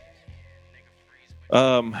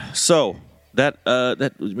 So that's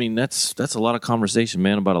a lot of conversation,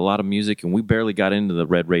 man, about a lot of music, and we barely got into the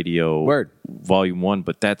Red Radio Volume 1,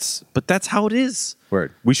 but that's how it is.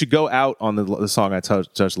 Word. We should go out on the song I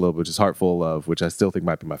touched a little bit, which is Heart Full of Love, which I still think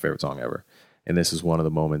might be my favorite song ever. And this is one of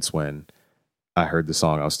the moments when I heard the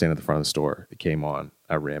song. I was standing at the front of the store. It came on.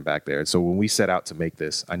 I ran back there. And so when we set out to make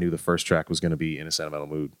this, I knew the first track was going to be In a Sentimental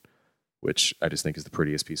Mood, which I just think is the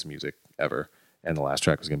prettiest piece of music ever. And the last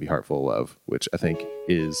track was going to be Heart Full of Love, which I think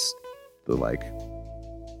is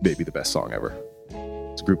maybe the best song ever.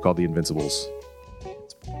 It's a group called The Invincibles.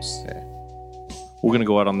 Yeah. We're gonna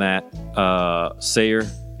go out on that. Sayer,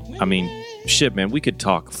 I mean, shit, man, we could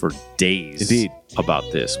talk for days Indeed. about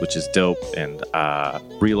this, which is dope. And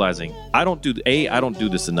realizing I don't do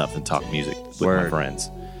this enough and talk music with my friends.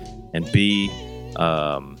 And B,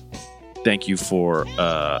 thank you for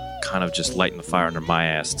kind of just lighting the fire under my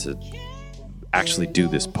ass to actually do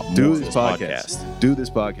this podcast. Do this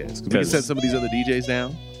podcast. We can send some of these other DJs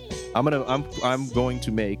down. I'm going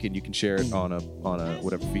to make, and you can share it on a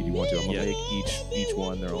whatever feed you want to. I'm gonna make each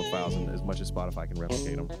one their own files, and as much as Spotify can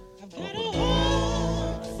replicate them, I'm gonna put them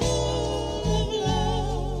out there.